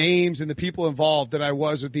with the names and the people involved than I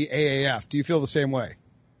was with the AAF. Do you feel the same way?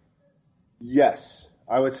 Yes,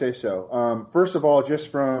 I would say so. First of all, just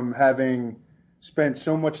from having spent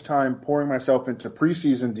so much time pouring myself into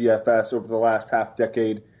preseason DFS over the last half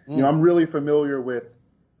decade, you know, I'm really familiar with,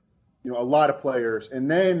 you know, a lot of players, and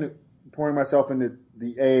then pouring myself into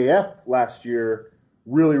the AAF last year,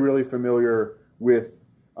 really familiar with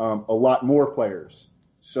a lot more players.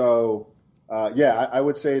 So, I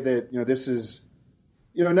would say that, you know, this is,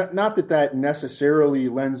 you know, not that necessarily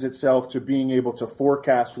lends itself to being able to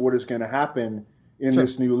forecast what is going to happen in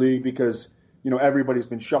this new league because, you know, everybody's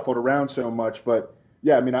been shuffled around so much. But,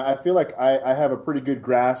 yeah, I mean, I feel like I have a pretty good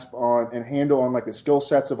grasp on and handle on, like, the skill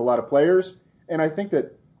sets of a lot of players. And I think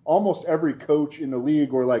that almost every coach in the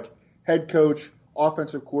league or, like, head coach,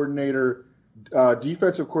 offensive coordinator,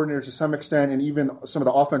 defensive coordinator to some extent, and even some of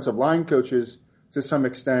the offensive line coaches to some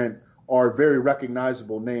extent are very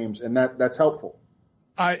recognizable names, and that's helpful.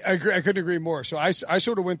 I agree. I couldn't agree more. So I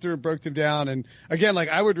sort of went through and broke them down. And again, like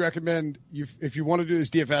I would recommend you, if you want to do this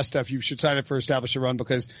DFS stuff, you should sign up for Establish a Run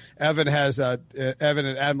because Evan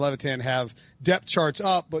and Adam Levitan have depth charts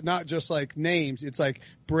up, but not just like names. It's like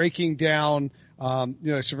breaking down, you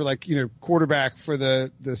know, sort of like, you know, quarterback for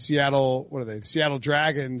the Seattle, what are they? The Seattle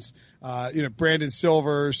Dragons, you know, Brandon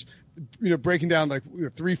Silvers, you know, breaking down like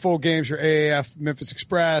 3 full games for AAF, Memphis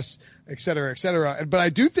Express, et cetera, et cetera. But I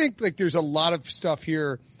do think like there's a lot of stuff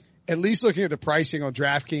here, at least looking at the pricing on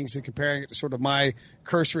DraftKings and comparing it to sort of my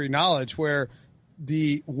cursory knowledge where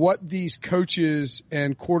what these coaches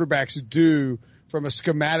and quarterbacks do from a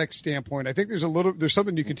schematic standpoint, I think there's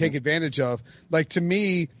something you can take advantage of. Like to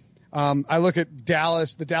me, I look at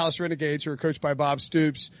the Dallas Renegades, who are coached by Bob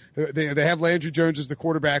Stoops. They have Landry Jones as the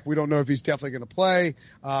quarterback. We don't know if he's definitely going to play.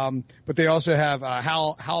 But they also have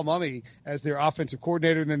Hal Mumme as their offensive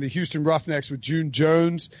coordinator, and then the Houston Roughnecks with June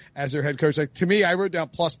Jones as their head coach. Like to me, I wrote down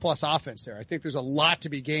plus offense there. I think there's a lot to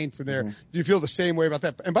be gained from there. Do you feel the same way about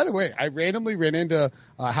that? And by the way, I randomly ran into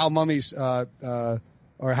Hal Mumme's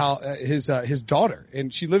his daughter,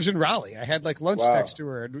 and she lives in Raleigh. I had like lunch next to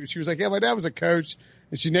her, and she was like, "Yeah, my dad was a coach."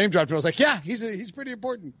 And she name dropped him. I was like, yeah, he's pretty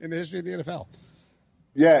important in the history of the NFL.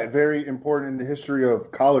 Yeah, very important in the history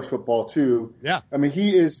of college football too. Yeah. I mean,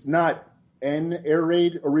 he is not an air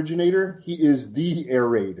raid originator. He is the air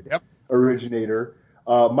raid originator.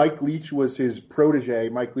 Mike Leach was his protege.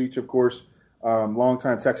 Mike Leach, of course,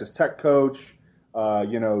 longtime Texas Tech coach,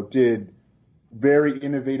 you know, did very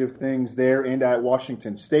innovative things there and at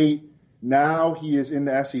Washington State. Now he is in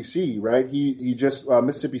the SEC, right? He just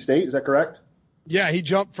Mississippi State, is that correct? Yeah, he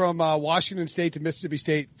jumped from Washington State to Mississippi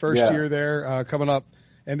State first year there coming up.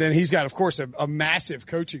 And then he's got, of course, a massive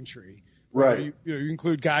coaching tree. Right. You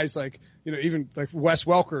include guys like, you know, even like Wes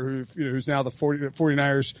Welker, who's now the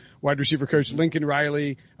 49ers wide receiver coach. Lincoln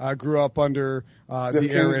Riley grew up under the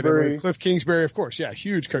air raid. Cliff Kingsbury, of course. Yeah,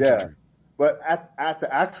 huge coaching tree. But at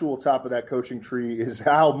the actual top of that coaching tree is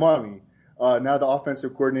Al Mummy, now the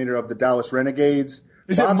offensive coordinator of the Dallas Renegades.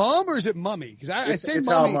 Is it Mum or is it Mummy? Because I say it's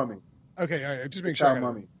Mummy. Al Mummy. Okay, all right. Just make sure. Al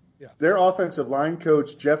Mummy. Yeah. Their offensive line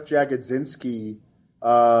coach, Jeff Jagodzinski,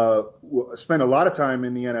 spent a lot of time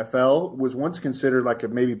in the NFL, was once considered like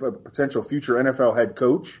maybe a potential future NFL head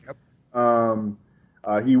coach. Yep.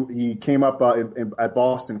 He came up at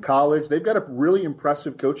Boston College. They've got a really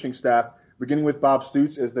impressive coaching staff, beginning with Bob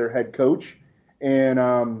Stoops as their head coach. And,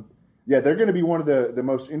 they're going to be one of the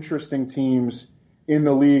most interesting teams in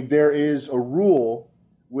the league. There is a rule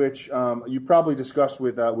which you probably discussed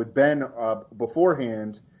with Ben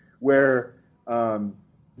beforehand, where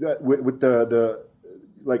with the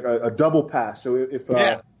like a double pass. So if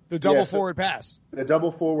the double forward pass, the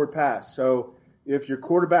double forward pass. So if your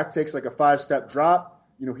quarterback takes like a 5-step drop,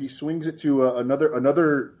 he swings it to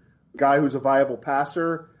another guy who's a viable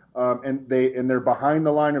passer, and they're behind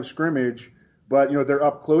the line of scrimmage, but they're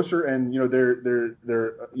up closer and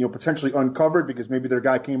they're potentially uncovered because maybe their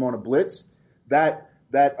guy came on a blitz. That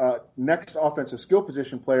next offensive skill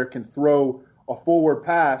position player can throw a forward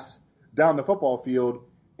pass down the football field.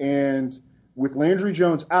 And with Landry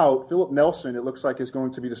Jones out, Philip Nelson, it looks like, is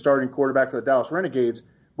going to be the starting quarterback for the Dallas Renegades.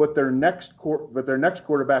 But their next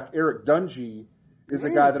quarterback, Eric Dungy, is a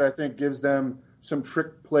guy that I think gives them some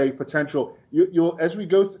trick play potential. As you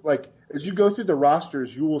go through the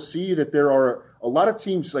rosters, you will see that there are a lot of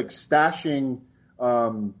teams like stashing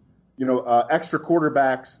extra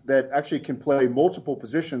quarterbacks that actually can play multiple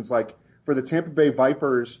positions. Like for the Tampa Bay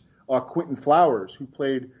Vipers, Quentin Flowers, who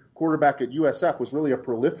played quarterback at USF, was really a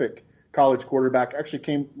prolific college quarterback,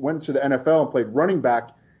 actually went to the NFL and played running back.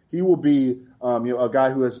 He will be a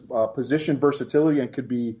guy who has position versatility and could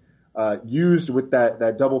be used with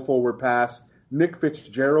that double forward pass. Nick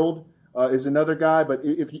Fitzgerald is another guy, but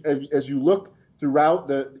as you look throughout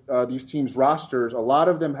these teams' rosters, a lot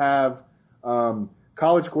of them have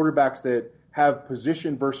college quarterbacks that have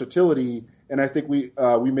position versatility, and I think we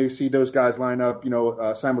may see those guys line up,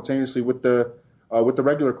 simultaneously with the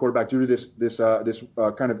regular quarterback due to this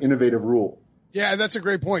kind of innovative rule. Yeah, that's a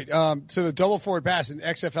great point. So the double forward pass, and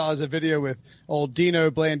XFL has a video with old Dino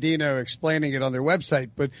Blandino explaining it on their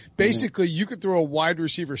website. But basically, you could throw a wide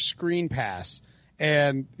receiver screen pass,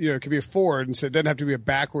 and it could be a forward, and so it doesn't have to be a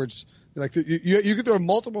backwards. Like you could throw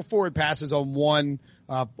multiple forward passes on one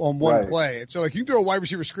play. And so like you can throw a wide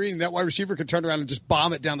receiver screen and that wide receiver could turn around and just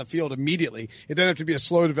bomb it down the field immediately. It doesn't have to be a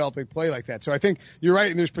slow developing play like that. So I think you're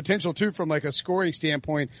right. And there's potential too from like a scoring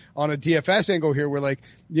standpoint on a DFS angle here where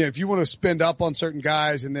if you want to spend up on certain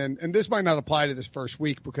guys and this might not apply to this first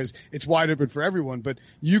week because it's wide open for everyone, but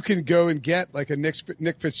you can go and get like a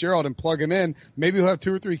Nick Fitzgerald and plug him in. Maybe he'll have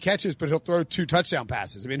 2 or 3 catches, but he'll throw 2 touchdown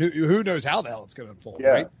passes. I mean, who knows how the hell it's going to unfold,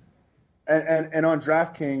 right? And on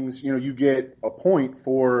DraftKings, you get a point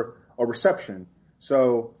for a reception.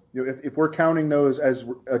 So, if we're counting those as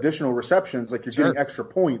additional receptions, like you're getting extra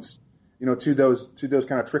points, to those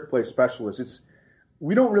kind of trick play specialists.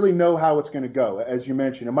 We don't really know how it's going to go. As you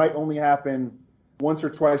mentioned, it might only happen once or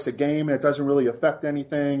twice a game and it doesn't really affect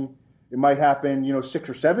anything. It might happen, 6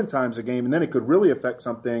 or 7 times a game and then it could really affect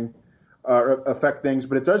something, or affect things.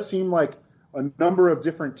 But it does seem like a number of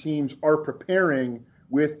different teams are preparing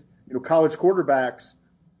with college quarterbacks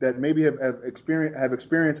that maybe have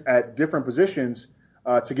experience at different positions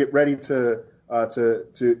to get ready to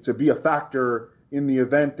be a factor in the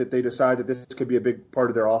event that they decide that this could be a big part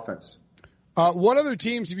of their offense. What other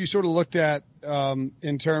teams have you sort of looked at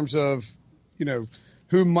in terms of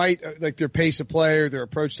who might like their pace of play or their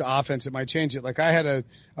approach to offense? It might change it. Like I had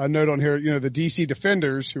a note on here. The DC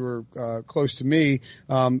Defenders, who are close to me,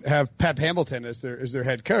 have Pep Hamilton as their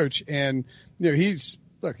head coach, and he's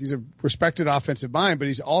a respected offensive mind, but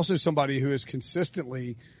he's also somebody who has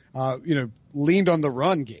consistently, leaned on the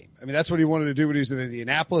run game. I mean, that's what he wanted to do when he was in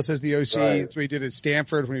Indianapolis as the OC. Right. That's what he did at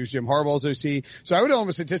Stanford when he was Jim Harbaugh's OC. So I would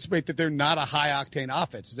almost anticipate that they're not a high octane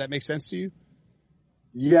offense. Does that make sense to you?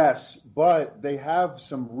 Yes, but they have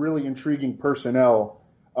some really intriguing personnel.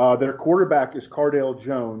 Their quarterback is Cardale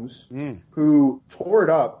Jones, who tore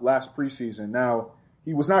it up last preseason. Now,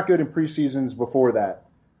 he was not good in preseasons before that.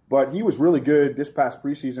 But he was really good this past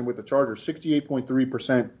preseason with the Chargers,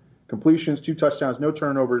 68.3% completions, 2 touchdowns, no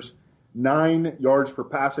turnovers, 9 yards per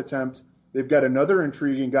pass attempt. They've got another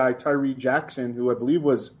intriguing guy, Tyree Jackson, who I believe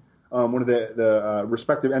was one of the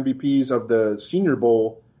respective MVPs of the Senior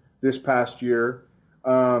Bowl this past year.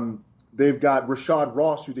 They've got Rashad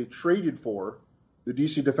Ross, who they traded for. The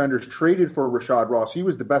DC Defenders traded for Rashad Ross. He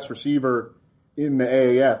was the best receiver in the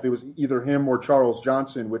AAF. It was either him or Charles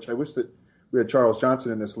Johnson, which I wish that we had Charles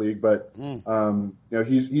Johnson in this league, but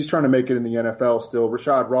he's trying to make it in the NFL still.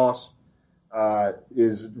 Rashad Ross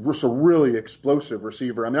is just a really explosive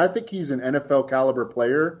receiver. I mean, I think he's an NFL caliber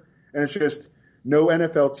player, and it's just no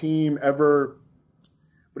NFL team ever.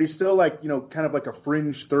 But he's still like, kind of like a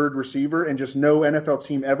fringe third receiver, and just no NFL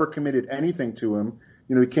team ever committed anything to him.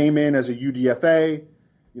 He came in as a UDFA.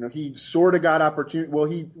 He sort of got opportunity. Well,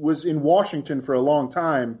 he was in Washington for a long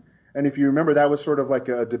time. And if you remember, that was sort of like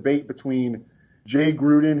a debate between Jay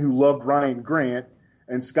Gruden, who loved Ryan Grant,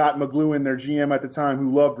 and Scott McLuhan, their GM at the time,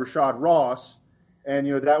 who loved Rashad Ross. And,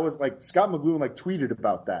 that was like Scott McLuhan tweeted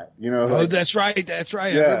about that, Oh, that's right. That's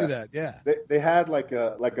right. Yeah. I remember that. Yeah. They had like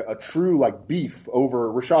a true beef over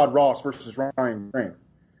Rashad Ross versus Ryan Grant.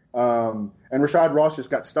 And Rashad Ross just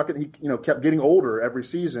got stuck he kept getting older every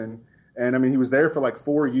season. And I mean, he was there for like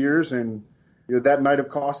 4 years, and that might have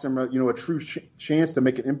cost him a true chance to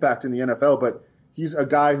make an impact in the NFL. But he's a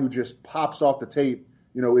guy who just pops off the tape.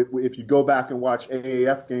 If you go back and watch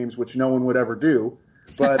AAF games, which no one would ever do,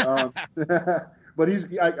 but but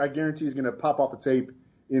I guarantee he's going to pop off the tape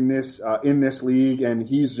in this league, and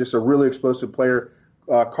he's just a really explosive player.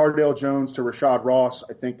 Cardale Jones to Rashad Ross,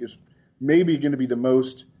 I think, is maybe going to be the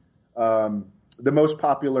most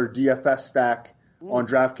popular DFS stack on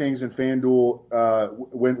DraftKings and FanDuel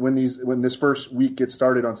when this first week gets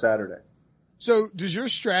started on Saturday. So does your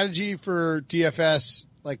strategy for DFS,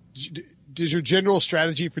 does your general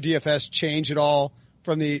strategy for DFS change at all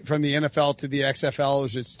from the NFL to the XFL? Or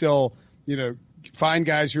is it still, find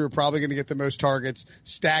guys who are probably going to get the most targets,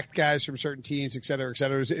 stacked guys from certain teams, et cetera, et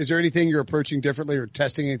cetera? Is there anything you're approaching differently or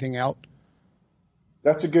testing anything out?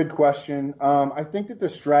 That's a good question. I think that the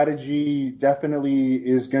strategy definitely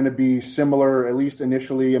is going to be similar, at least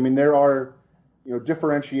initially. I mean, there are,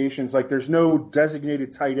 differentiations. Like there's no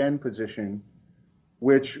designated tight end position,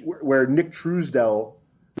 where Nick Truesdell,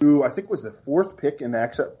 who I think was the fourth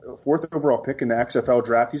overall pick in the XFL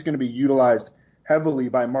draft, he's going to be utilized heavily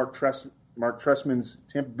by Mark Trestman's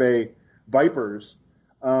Tampa Bay Vipers.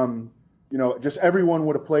 Just everyone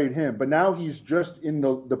would have played him, but now he's just in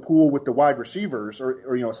the pool with the wide receivers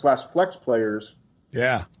or / flex players.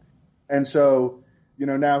 Yeah. And so,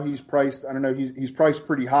 now he's priced, I don't know, he's priced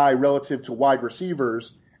pretty high relative to wide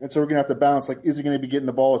receivers. And so we're going to have to balance, is he going to be getting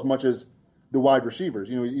the ball as much as the wide receivers?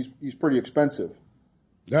 He's pretty expensive.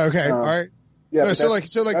 Okay. All right. Yeah. No, so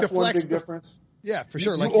that's the flex one big difference. Yeah, for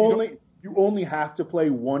sure. You only have to play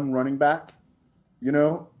one running back,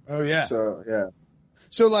 Oh yeah. So, yeah.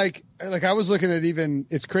 So I was looking at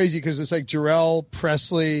it's crazy because it's like Jarrell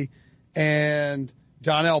Presley and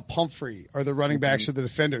Donnell Pumphrey are the running backs for the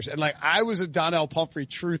defenders. And I was a Donnell Pumphrey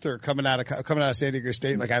truther coming out of San Diego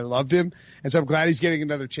State. I loved him. And so I'm glad he's getting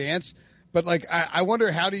another chance. But I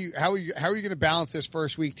wonder how are you going to balance this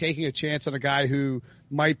first week, taking a chance on a guy who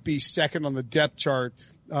might be second on the depth chart,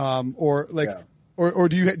 or are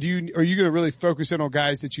you going to really focus in on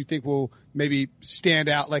guys that you think will maybe stand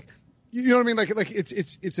out? You know what I mean?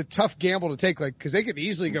 It's a tough gamble to take, because they could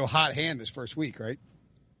easily go hot hand this first week, right?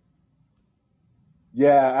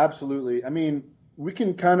 Yeah, absolutely. I mean, we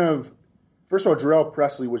can first of all, Jarrell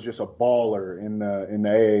Presley was just a baller in the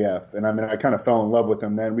AAF, and I mean, I kind of fell in love with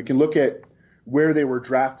him then. We can look at where they were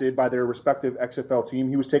drafted by their respective XFL team.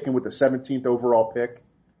 He was taken with the 17th overall pick.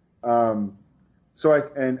 So I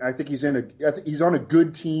think he's on a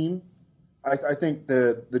good team. I think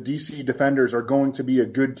the DC Defenders are going to be a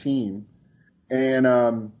good team, and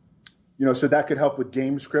so that could help with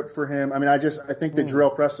game script for him. I mean, I think that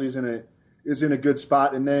Jarrell Presley is in a good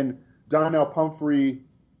spot, and then Donnell Pumphrey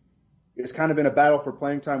is kind of in a battle for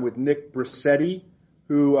playing time with Nick Brissetti,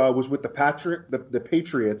 who was with the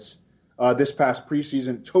Patriots this past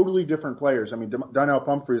preseason. Totally different players. I mean, Donnell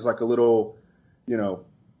Pumphrey is like a little,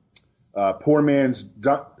 poor man's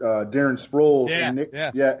Darren Sproles.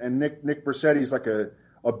 Yeah, and Nick Brissetti is like a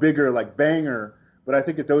bigger banger. But I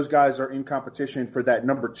think that those guys are in competition for that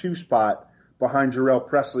number 2 spot behind Jarrell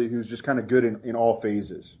Presley, who's just kind of good in all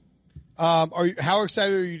phases. How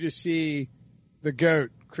excited are you to see the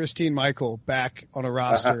GOAT, Christine Michael, back on a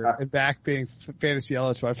roster and back being fantasy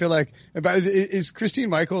eligible? I feel like, is Christine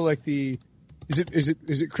Michael is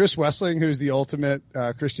it Chris Wessling who's the ultimate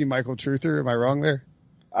Christine Michael truther? Am I wrong there?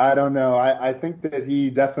 I don't know. I think that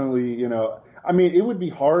he definitely, I mean, it would be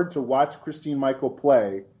hard to watch Christine Michael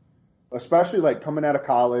play, especially coming out of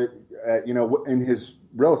college, in his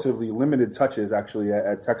relatively limited touches actually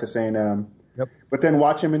at Texas A&M. Yep. But then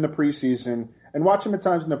watch him in the preseason and watch him at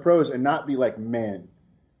times in the pros and not be like, man,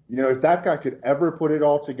 if that guy could ever put it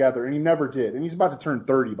all together, and he never did, and he's about to turn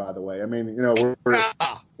 30, by the way. I mean,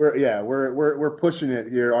 we're pushing it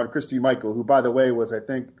here on Christine Michael, who, by the way, was, I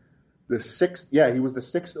think, the 6th. Yeah, he was the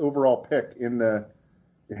 6th overall pick in the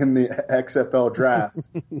XFL draft.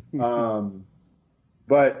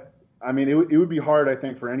 But I mean, it would be hard, I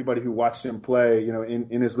think, for anybody who watched him play,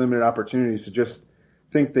 in his limited opportunities to just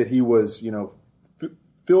think that he was,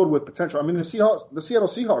 filled with potential. I mean, the Seattle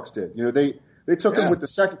Seahawks did. They took him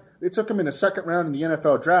they took him in the second round in the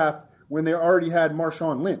NFL draft when they already had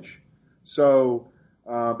Marshawn Lynch. So,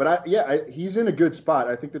 he's in a good spot.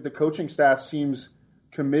 I think that the coaching staff seems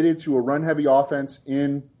committed to a run-heavy offense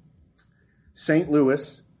in St.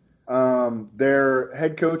 Louis. Their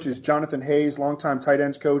head coach is Jonathan Hayes, longtime tight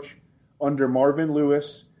ends coach under Marvin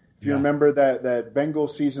Lewis. If you remember that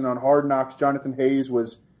Bengals season on Hard Knocks, Jonathan Hayes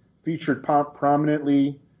was featured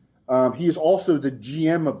prominently. He is also the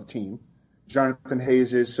GM of the team, Jonathan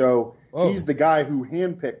Hayes is. So he's the guy who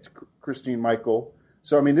handpicked Christine Michael.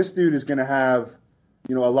 So, I mean, this dude is going to have,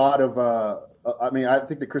 a lot of I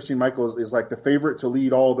think that Christine Michael is like the favorite to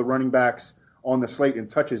lead all the running backs on the slate in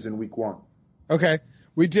touches in week 1. Okay.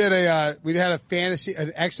 We had an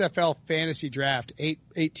XFL fantasy draft,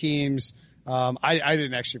 eight teams. I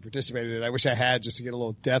didn't actually participate in it. I wish I had, just to get a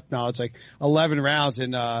little depth knowledge, like 11 rounds.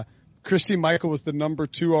 And, Christine Michael was the number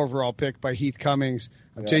 2 overall pick by Heath Cummings.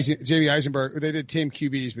 Jamie Eisenberg, they did team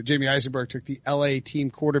QBs, but Jamie Eisenberg took the LA team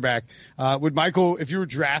quarterback. Would Michael, if you were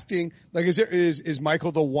drafting, like, is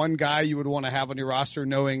Michael the one guy you would want to have on your roster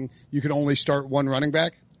knowing you can only start one running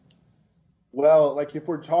back? Well, like, if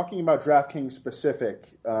we're talking about DraftKings specific,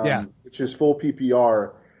 which is full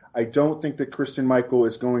PPR, I don't think that Christine Michael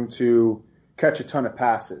is going to catch a ton of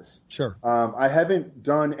passes. Sure. I haven't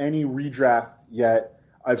done any redraft yet.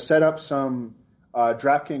 I've set up some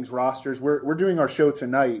DraftKings rosters. We're doing our show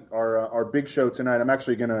tonight, our big show tonight. I'm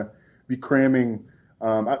actually going to be cramming.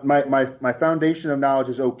 My foundation of knowledge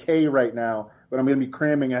is okay right now, but I'm going to be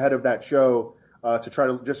cramming ahead of that show to try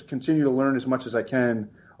to just continue to learn as much as I can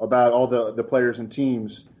about all the players and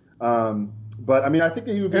teams. But I mean, I think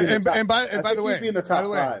that he would be in the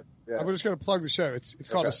top 5. Yeah. I'm just going to plug the show. It's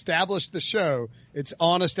called Establish the Show. It's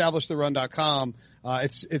on EstablishTheRun.com.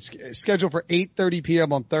 It's scheduled for 8:30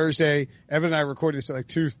 p.m. on Thursday. Evan and I recorded this at like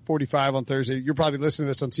 2:45 on Thursday. You're probably listening to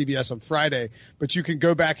this on CBS on Friday, but you can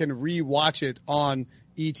go back and re-watch it on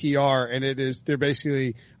ETR, and they're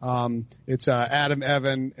basically it's Adam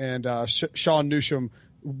Evan and Sean Newsham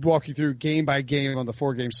walk you through game by game on the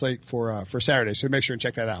 4-game slate for Saturday. So make sure and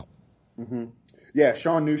check that out. Mm-hmm. Yeah,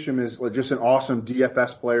 Sean Newsham is just an awesome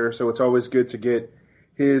DFS player, so it's always good to get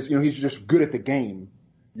his, he's just good at the game,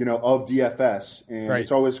 of DFS, and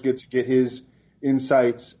It's always good to get his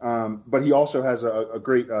insights. But he also has a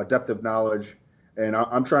great depth of knowledge, and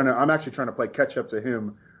I'm actually trying to play catch up to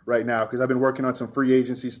him right now because I've been working on some free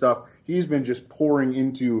agency stuff. He's been just pouring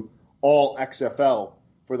into all XFL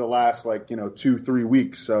for the last 2-3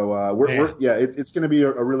 weeks. So it's going to be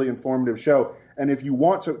a really informative show. And if you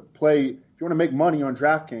want to make money on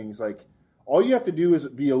DraftKings, all you have to do is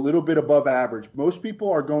be a little bit above average. Most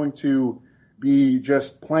people are going to be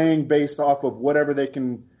just playing based off of whatever they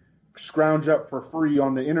can scrounge up for free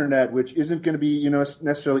on the internet, which isn't going to be,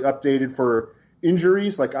 necessarily updated for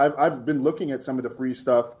injuries. Like I've been looking at some of the free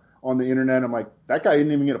stuff on the internet. I'm like, that guy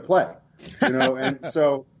isn't even going to play, and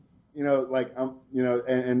so,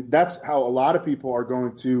 and that's how a lot of people are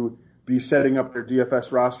going to be setting up their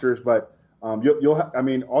DFS rosters. But all you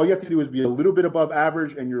have to do is be a little bit above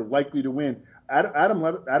average, and you're likely to win. Adam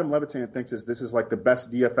Levitan thinks this is like the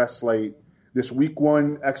best DFS slate, this Week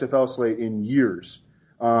 1 XFL slate in years.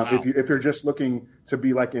 Wow. If you're just looking to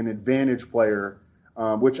be like an advantage player,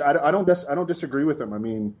 which I don't disagree with him. I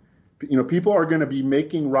mean, people are going to be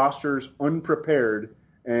making rosters unprepared,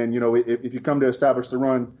 and if you come to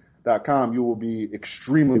EstablishTheRun.com, you will be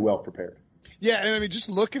extremely well prepared. Yeah, and I mean, just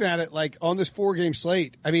looking at it, like on this 4-game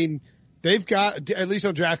slate, I mean, they've got, at least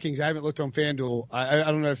on DraftKings, I haven't looked on FanDuel. I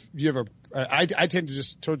don't know if you ever, I tend to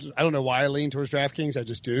just, I don't know why I lean towards DraftKings. I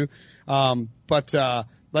just do. But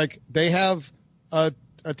they have a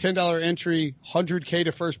 $10 entry, $100K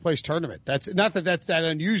to first place tournament. That's not that's that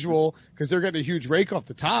unusual because they're getting a huge rake off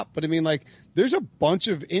the top. But I mean, there's a bunch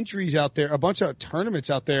of entries out there, a bunch of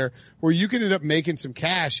tournaments out there where you can end up making some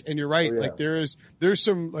cash. And you're right. Oh, yeah. There's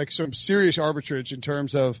some serious arbitrage in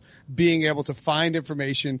terms of being able to find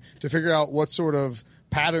information to figure out what sort of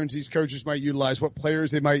patterns these coaches might utilize, what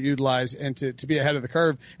players they might utilize, and to be ahead of the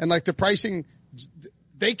curve. And the pricing,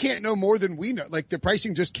 they can't know more than we know. The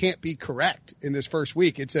pricing just can't be correct in this first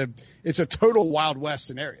week. It's a total Wild West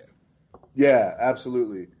scenario. Yeah,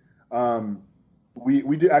 absolutely.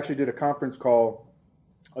 We did a conference call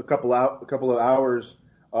a couple of hours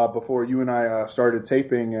before you and I started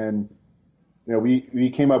taping, and we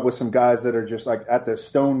came up with some guys that are just at the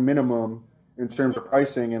stone minimum in terms of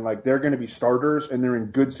pricing, and they're going to be starters and they're in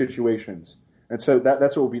good situations. And so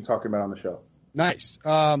that's what we'll be talking about on the show. Nice.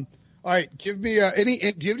 All right, give me do you have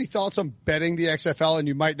any thoughts on betting the XFL? And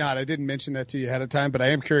you might not. I didn't mention that to you ahead of time, but I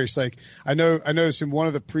am curious. Like, I noticed in one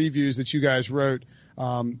of the previews that you guys wrote,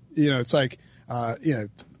 it's like,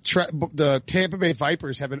 the Tampa Bay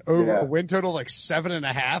Vipers have a win total like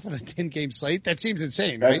 7.5 on a 10-game slate. That seems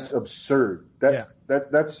insane, right? That's absurd.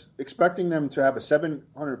 That's expecting them to have a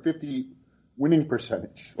 750 winning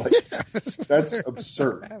percentage. Like, that's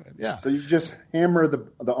absurd. Yeah. So you just hammer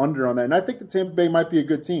the under on that. And I think the Tampa Bay might be a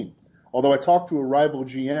good team. Although I talked to a rival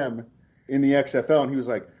GM in the XFL, and he was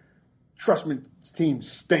like, Trustman's team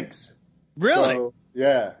stinks. Really? So,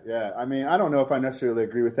 yeah. I mean, I don't know if I necessarily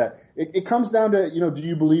agree with that. It comes down to, do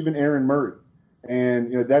you believe in Aaron Murray?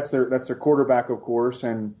 And, that's their quarterback, of course.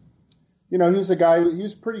 And, he was a guy, he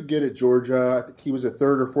was pretty good at Georgia. I think he was a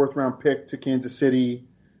 3rd or 4th round pick to Kansas City.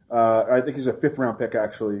 I think he's a 5th round pick,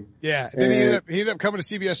 actually. Yeah. Then he ended up coming to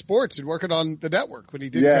CBS Sports and working on the network when he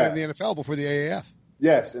did come in the NFL before the AAF.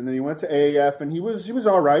 Yes. And then he went to AAF, and he was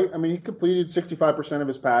all right. I mean, he completed 65% of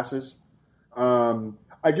his passes. I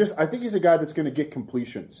think he's a guy that's going to get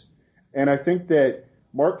completions. And I think that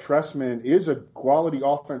Mark Trestman is a quality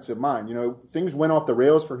offensive mind. Things went off the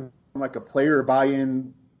rails for him, like a player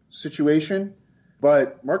buy-in situation,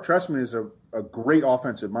 but Mark Trestman is a great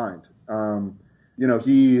offensive mind.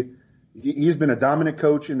 He's been a dominant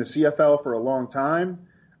coach in the CFL for a long time.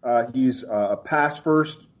 He's a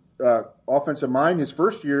pass-first offensive mind. His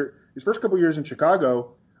first couple years in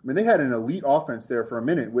Chicago, I mean, they had an elite offense there for a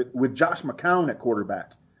minute with Josh McCown at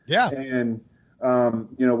quarterback. Yeah. And,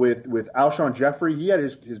 with Alshon Jeffrey, he had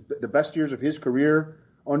the best years of his career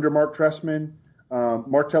under Mark Trestman.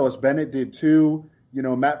 Martellus Bennett did too.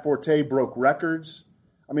 Matt Forte broke records.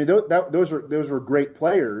 I mean, those were great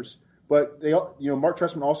players, but Mark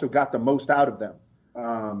Trestman also got the most out of them.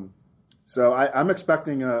 So I'm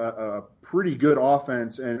expecting a pretty good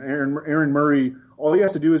offense, and Aaron Murray, all he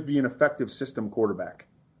has to do is be an effective system quarterback.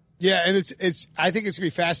 Yeah, and I think it's gonna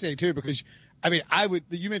be fascinating too, because I mean,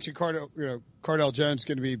 you mentioned Cardale Jones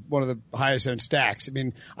going to be one of the highest owned stacks. I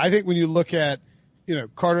mean, I think when you look at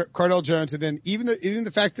Cardale Jones, and then even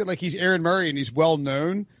the fact that like he's Aaron Murray and he's well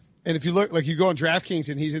known. And if you look, like you go on DraftKings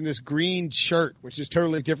and he's in this green shirt, which is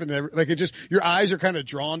totally different than your eyes are kind of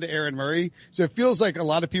drawn to Aaron Murray. So it feels like a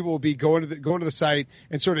lot of people will be going to the site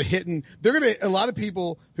and sort of hitting. A lot of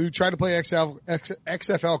people who try to play XFL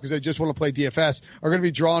because they just want to play DFS are going to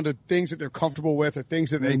be drawn to things that they're comfortable with or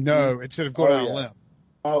things that they know instead of going out on a limb.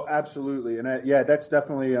 Oh, absolutely. And that's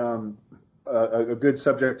definitely, a good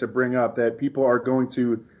subject to bring up, that people are going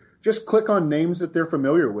to just click on names that they're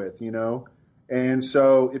familiar with, And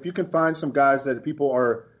so if you can find some guys that people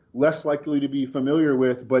are less likely to be familiar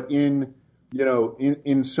with, but in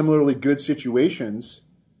similarly good situations,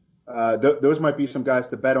 those might be some guys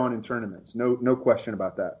to bet on in tournaments. No question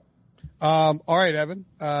about that. All right, Evan.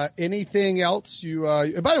 Anything else by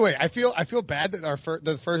the way, I feel bad that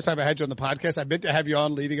the first time I had you on the podcast, I meant to have you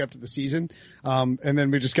on leading up to the season. And then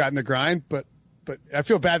we just got in the grind, but I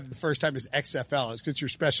feel bad that the first time is XFL. It's because your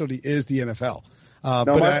specialty is the NFL.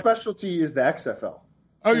 My specialty is the XFL.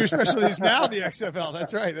 Oh, your specialty is now the XFL.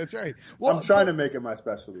 That's right. Well, I'm trying to make it my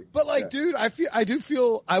specialty. But dude, I do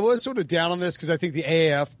feel I was sort of down on this because I think the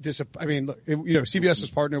AAF CBS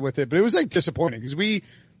was partnered with it, but it was like disappointing because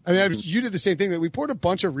you did the same thing, that we poured a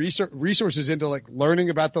bunch of resources into like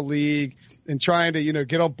learning about the league and trying to,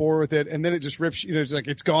 get on board with it. And then it just rips, it's like,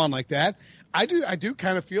 it's gone like that. I do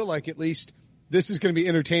kind of feel like at least this is going to be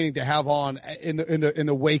entertaining to have on in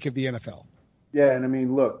the wake of the NFL. Yeah, and I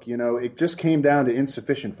mean, look, it just came down to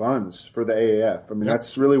insufficient funds for the AAF. I mean,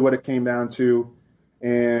 That's really what it came down to.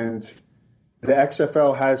 And the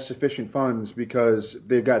XFL has sufficient funds because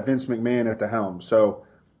they've got Vince McMahon at the helm. So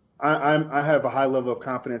I have a high level of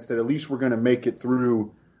confidence that at least we're going to make it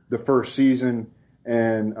through the first season,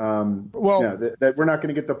 and that we're not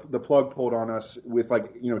going to get the plug pulled on us with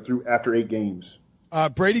through after 8 games.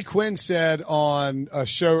 Brady Quinn said on a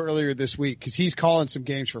show earlier this week, because he's calling some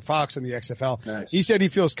games for Fox in the XFL. Nice. He said he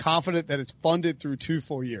feels confident that it's funded through 2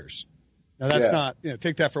 full years. Now that's not,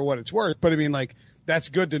 take that for what it's worth, but I mean, that's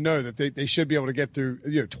good to know that they should be able to get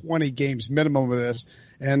through 20 games minimum of this,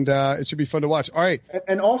 and it should be fun to watch. All right,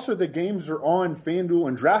 and also the games are on FanDuel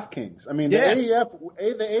and DraftKings. I mean, the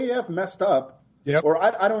AAF messed up, or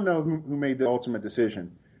I don't know who made the ultimate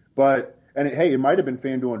decision, but it might have been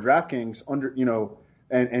FanDuel and DraftKings under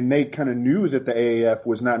and they kind of knew that the AAF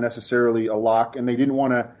was not necessarily a lock, and they didn't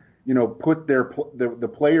want to put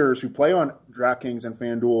the players who play on DraftKings and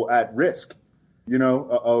FanDuel at risk.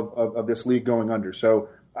 Of this league going under. So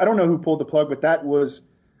I don't know who pulled the plug, but that was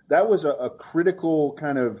a critical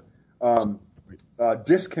kind of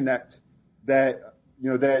disconnect that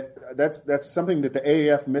that's something that the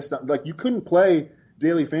AAF missed out. Like, you couldn't play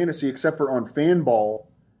daily fantasy except for on FanBall,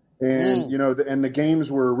 and and the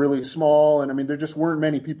games were really small, and I mean there just weren't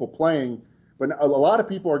many people playing. But a lot of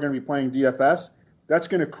people are going to be playing DFS. That's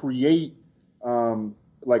going to create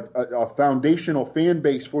like a foundational fan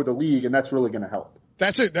base for the league, and that's really going to help.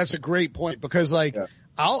 That's a great point, because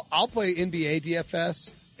I'll play NBA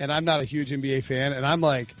DFS, and I'm not a huge NBA fan, and I'm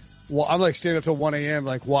like staying up till 1 a.m.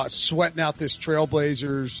 sweating out this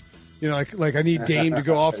Trailblazers. Like I need Dame to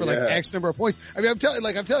go off for X number of points. I mean, I'm telling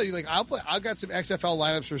you, I've got some XFL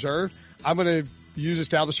lineups reserved. I'm going to use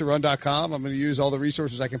EstablishArun.com. I'm going to use all the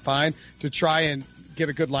resources I can find to try and get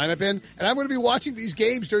a good lineup in. And I'm going to be watching these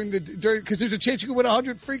games because there's a chance you can win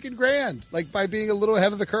 $100 freaking grand, by being a little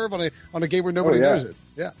ahead of the curve on a game where nobody knows it.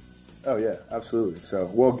 Yeah. Oh yeah, absolutely. So,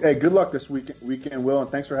 well, hey, good luck this weekend, Will, and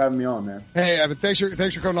thanks for having me on, man. Hey, Evan, thanks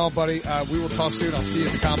for coming on, buddy. We will talk soon. I'll see you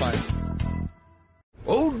at the Combine.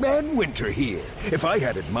 Old Man Winter here. If I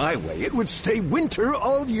had it my way, it would stay winter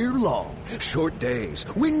all year long. Short days,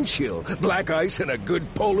 wind chill, black ice, and a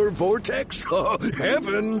good polar vortex. Oh,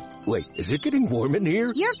 heaven. Wait, is it getting warm in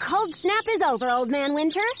here? Your cold snap is over, Old Man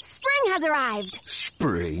Winter. Spring has arrived.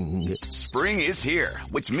 Spring. Spring is here,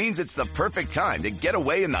 which means it's the perfect time to get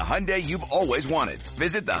away in the Hyundai you've always wanted.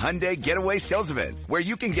 Visit the Hyundai Getaway Sales Event, where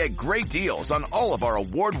you can get great deals on all of our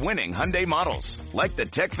award-winning Hyundai models, like the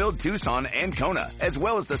tech-filled Tucson and Kona, as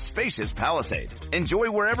well as the spacious Palisade. Enjoy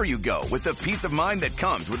wherever you go with the peace of mind that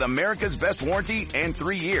comes with America's best warranty and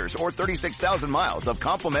 3 years or 36,000 miles of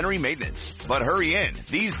complimentary maintenance. But hurry in,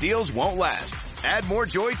 these deals won't last. Add more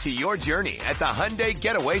joy to your journey at the Hyundai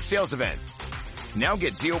Getaway Sales Event. Now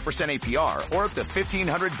get 0% APR or up to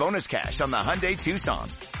 $1,500 bonus cash on the Hyundai Tucson.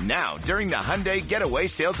 Now during the Hyundai Getaway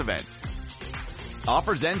Sales Event.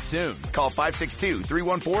 Offers end soon. Call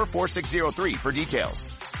 562-314-4603 for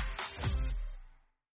details.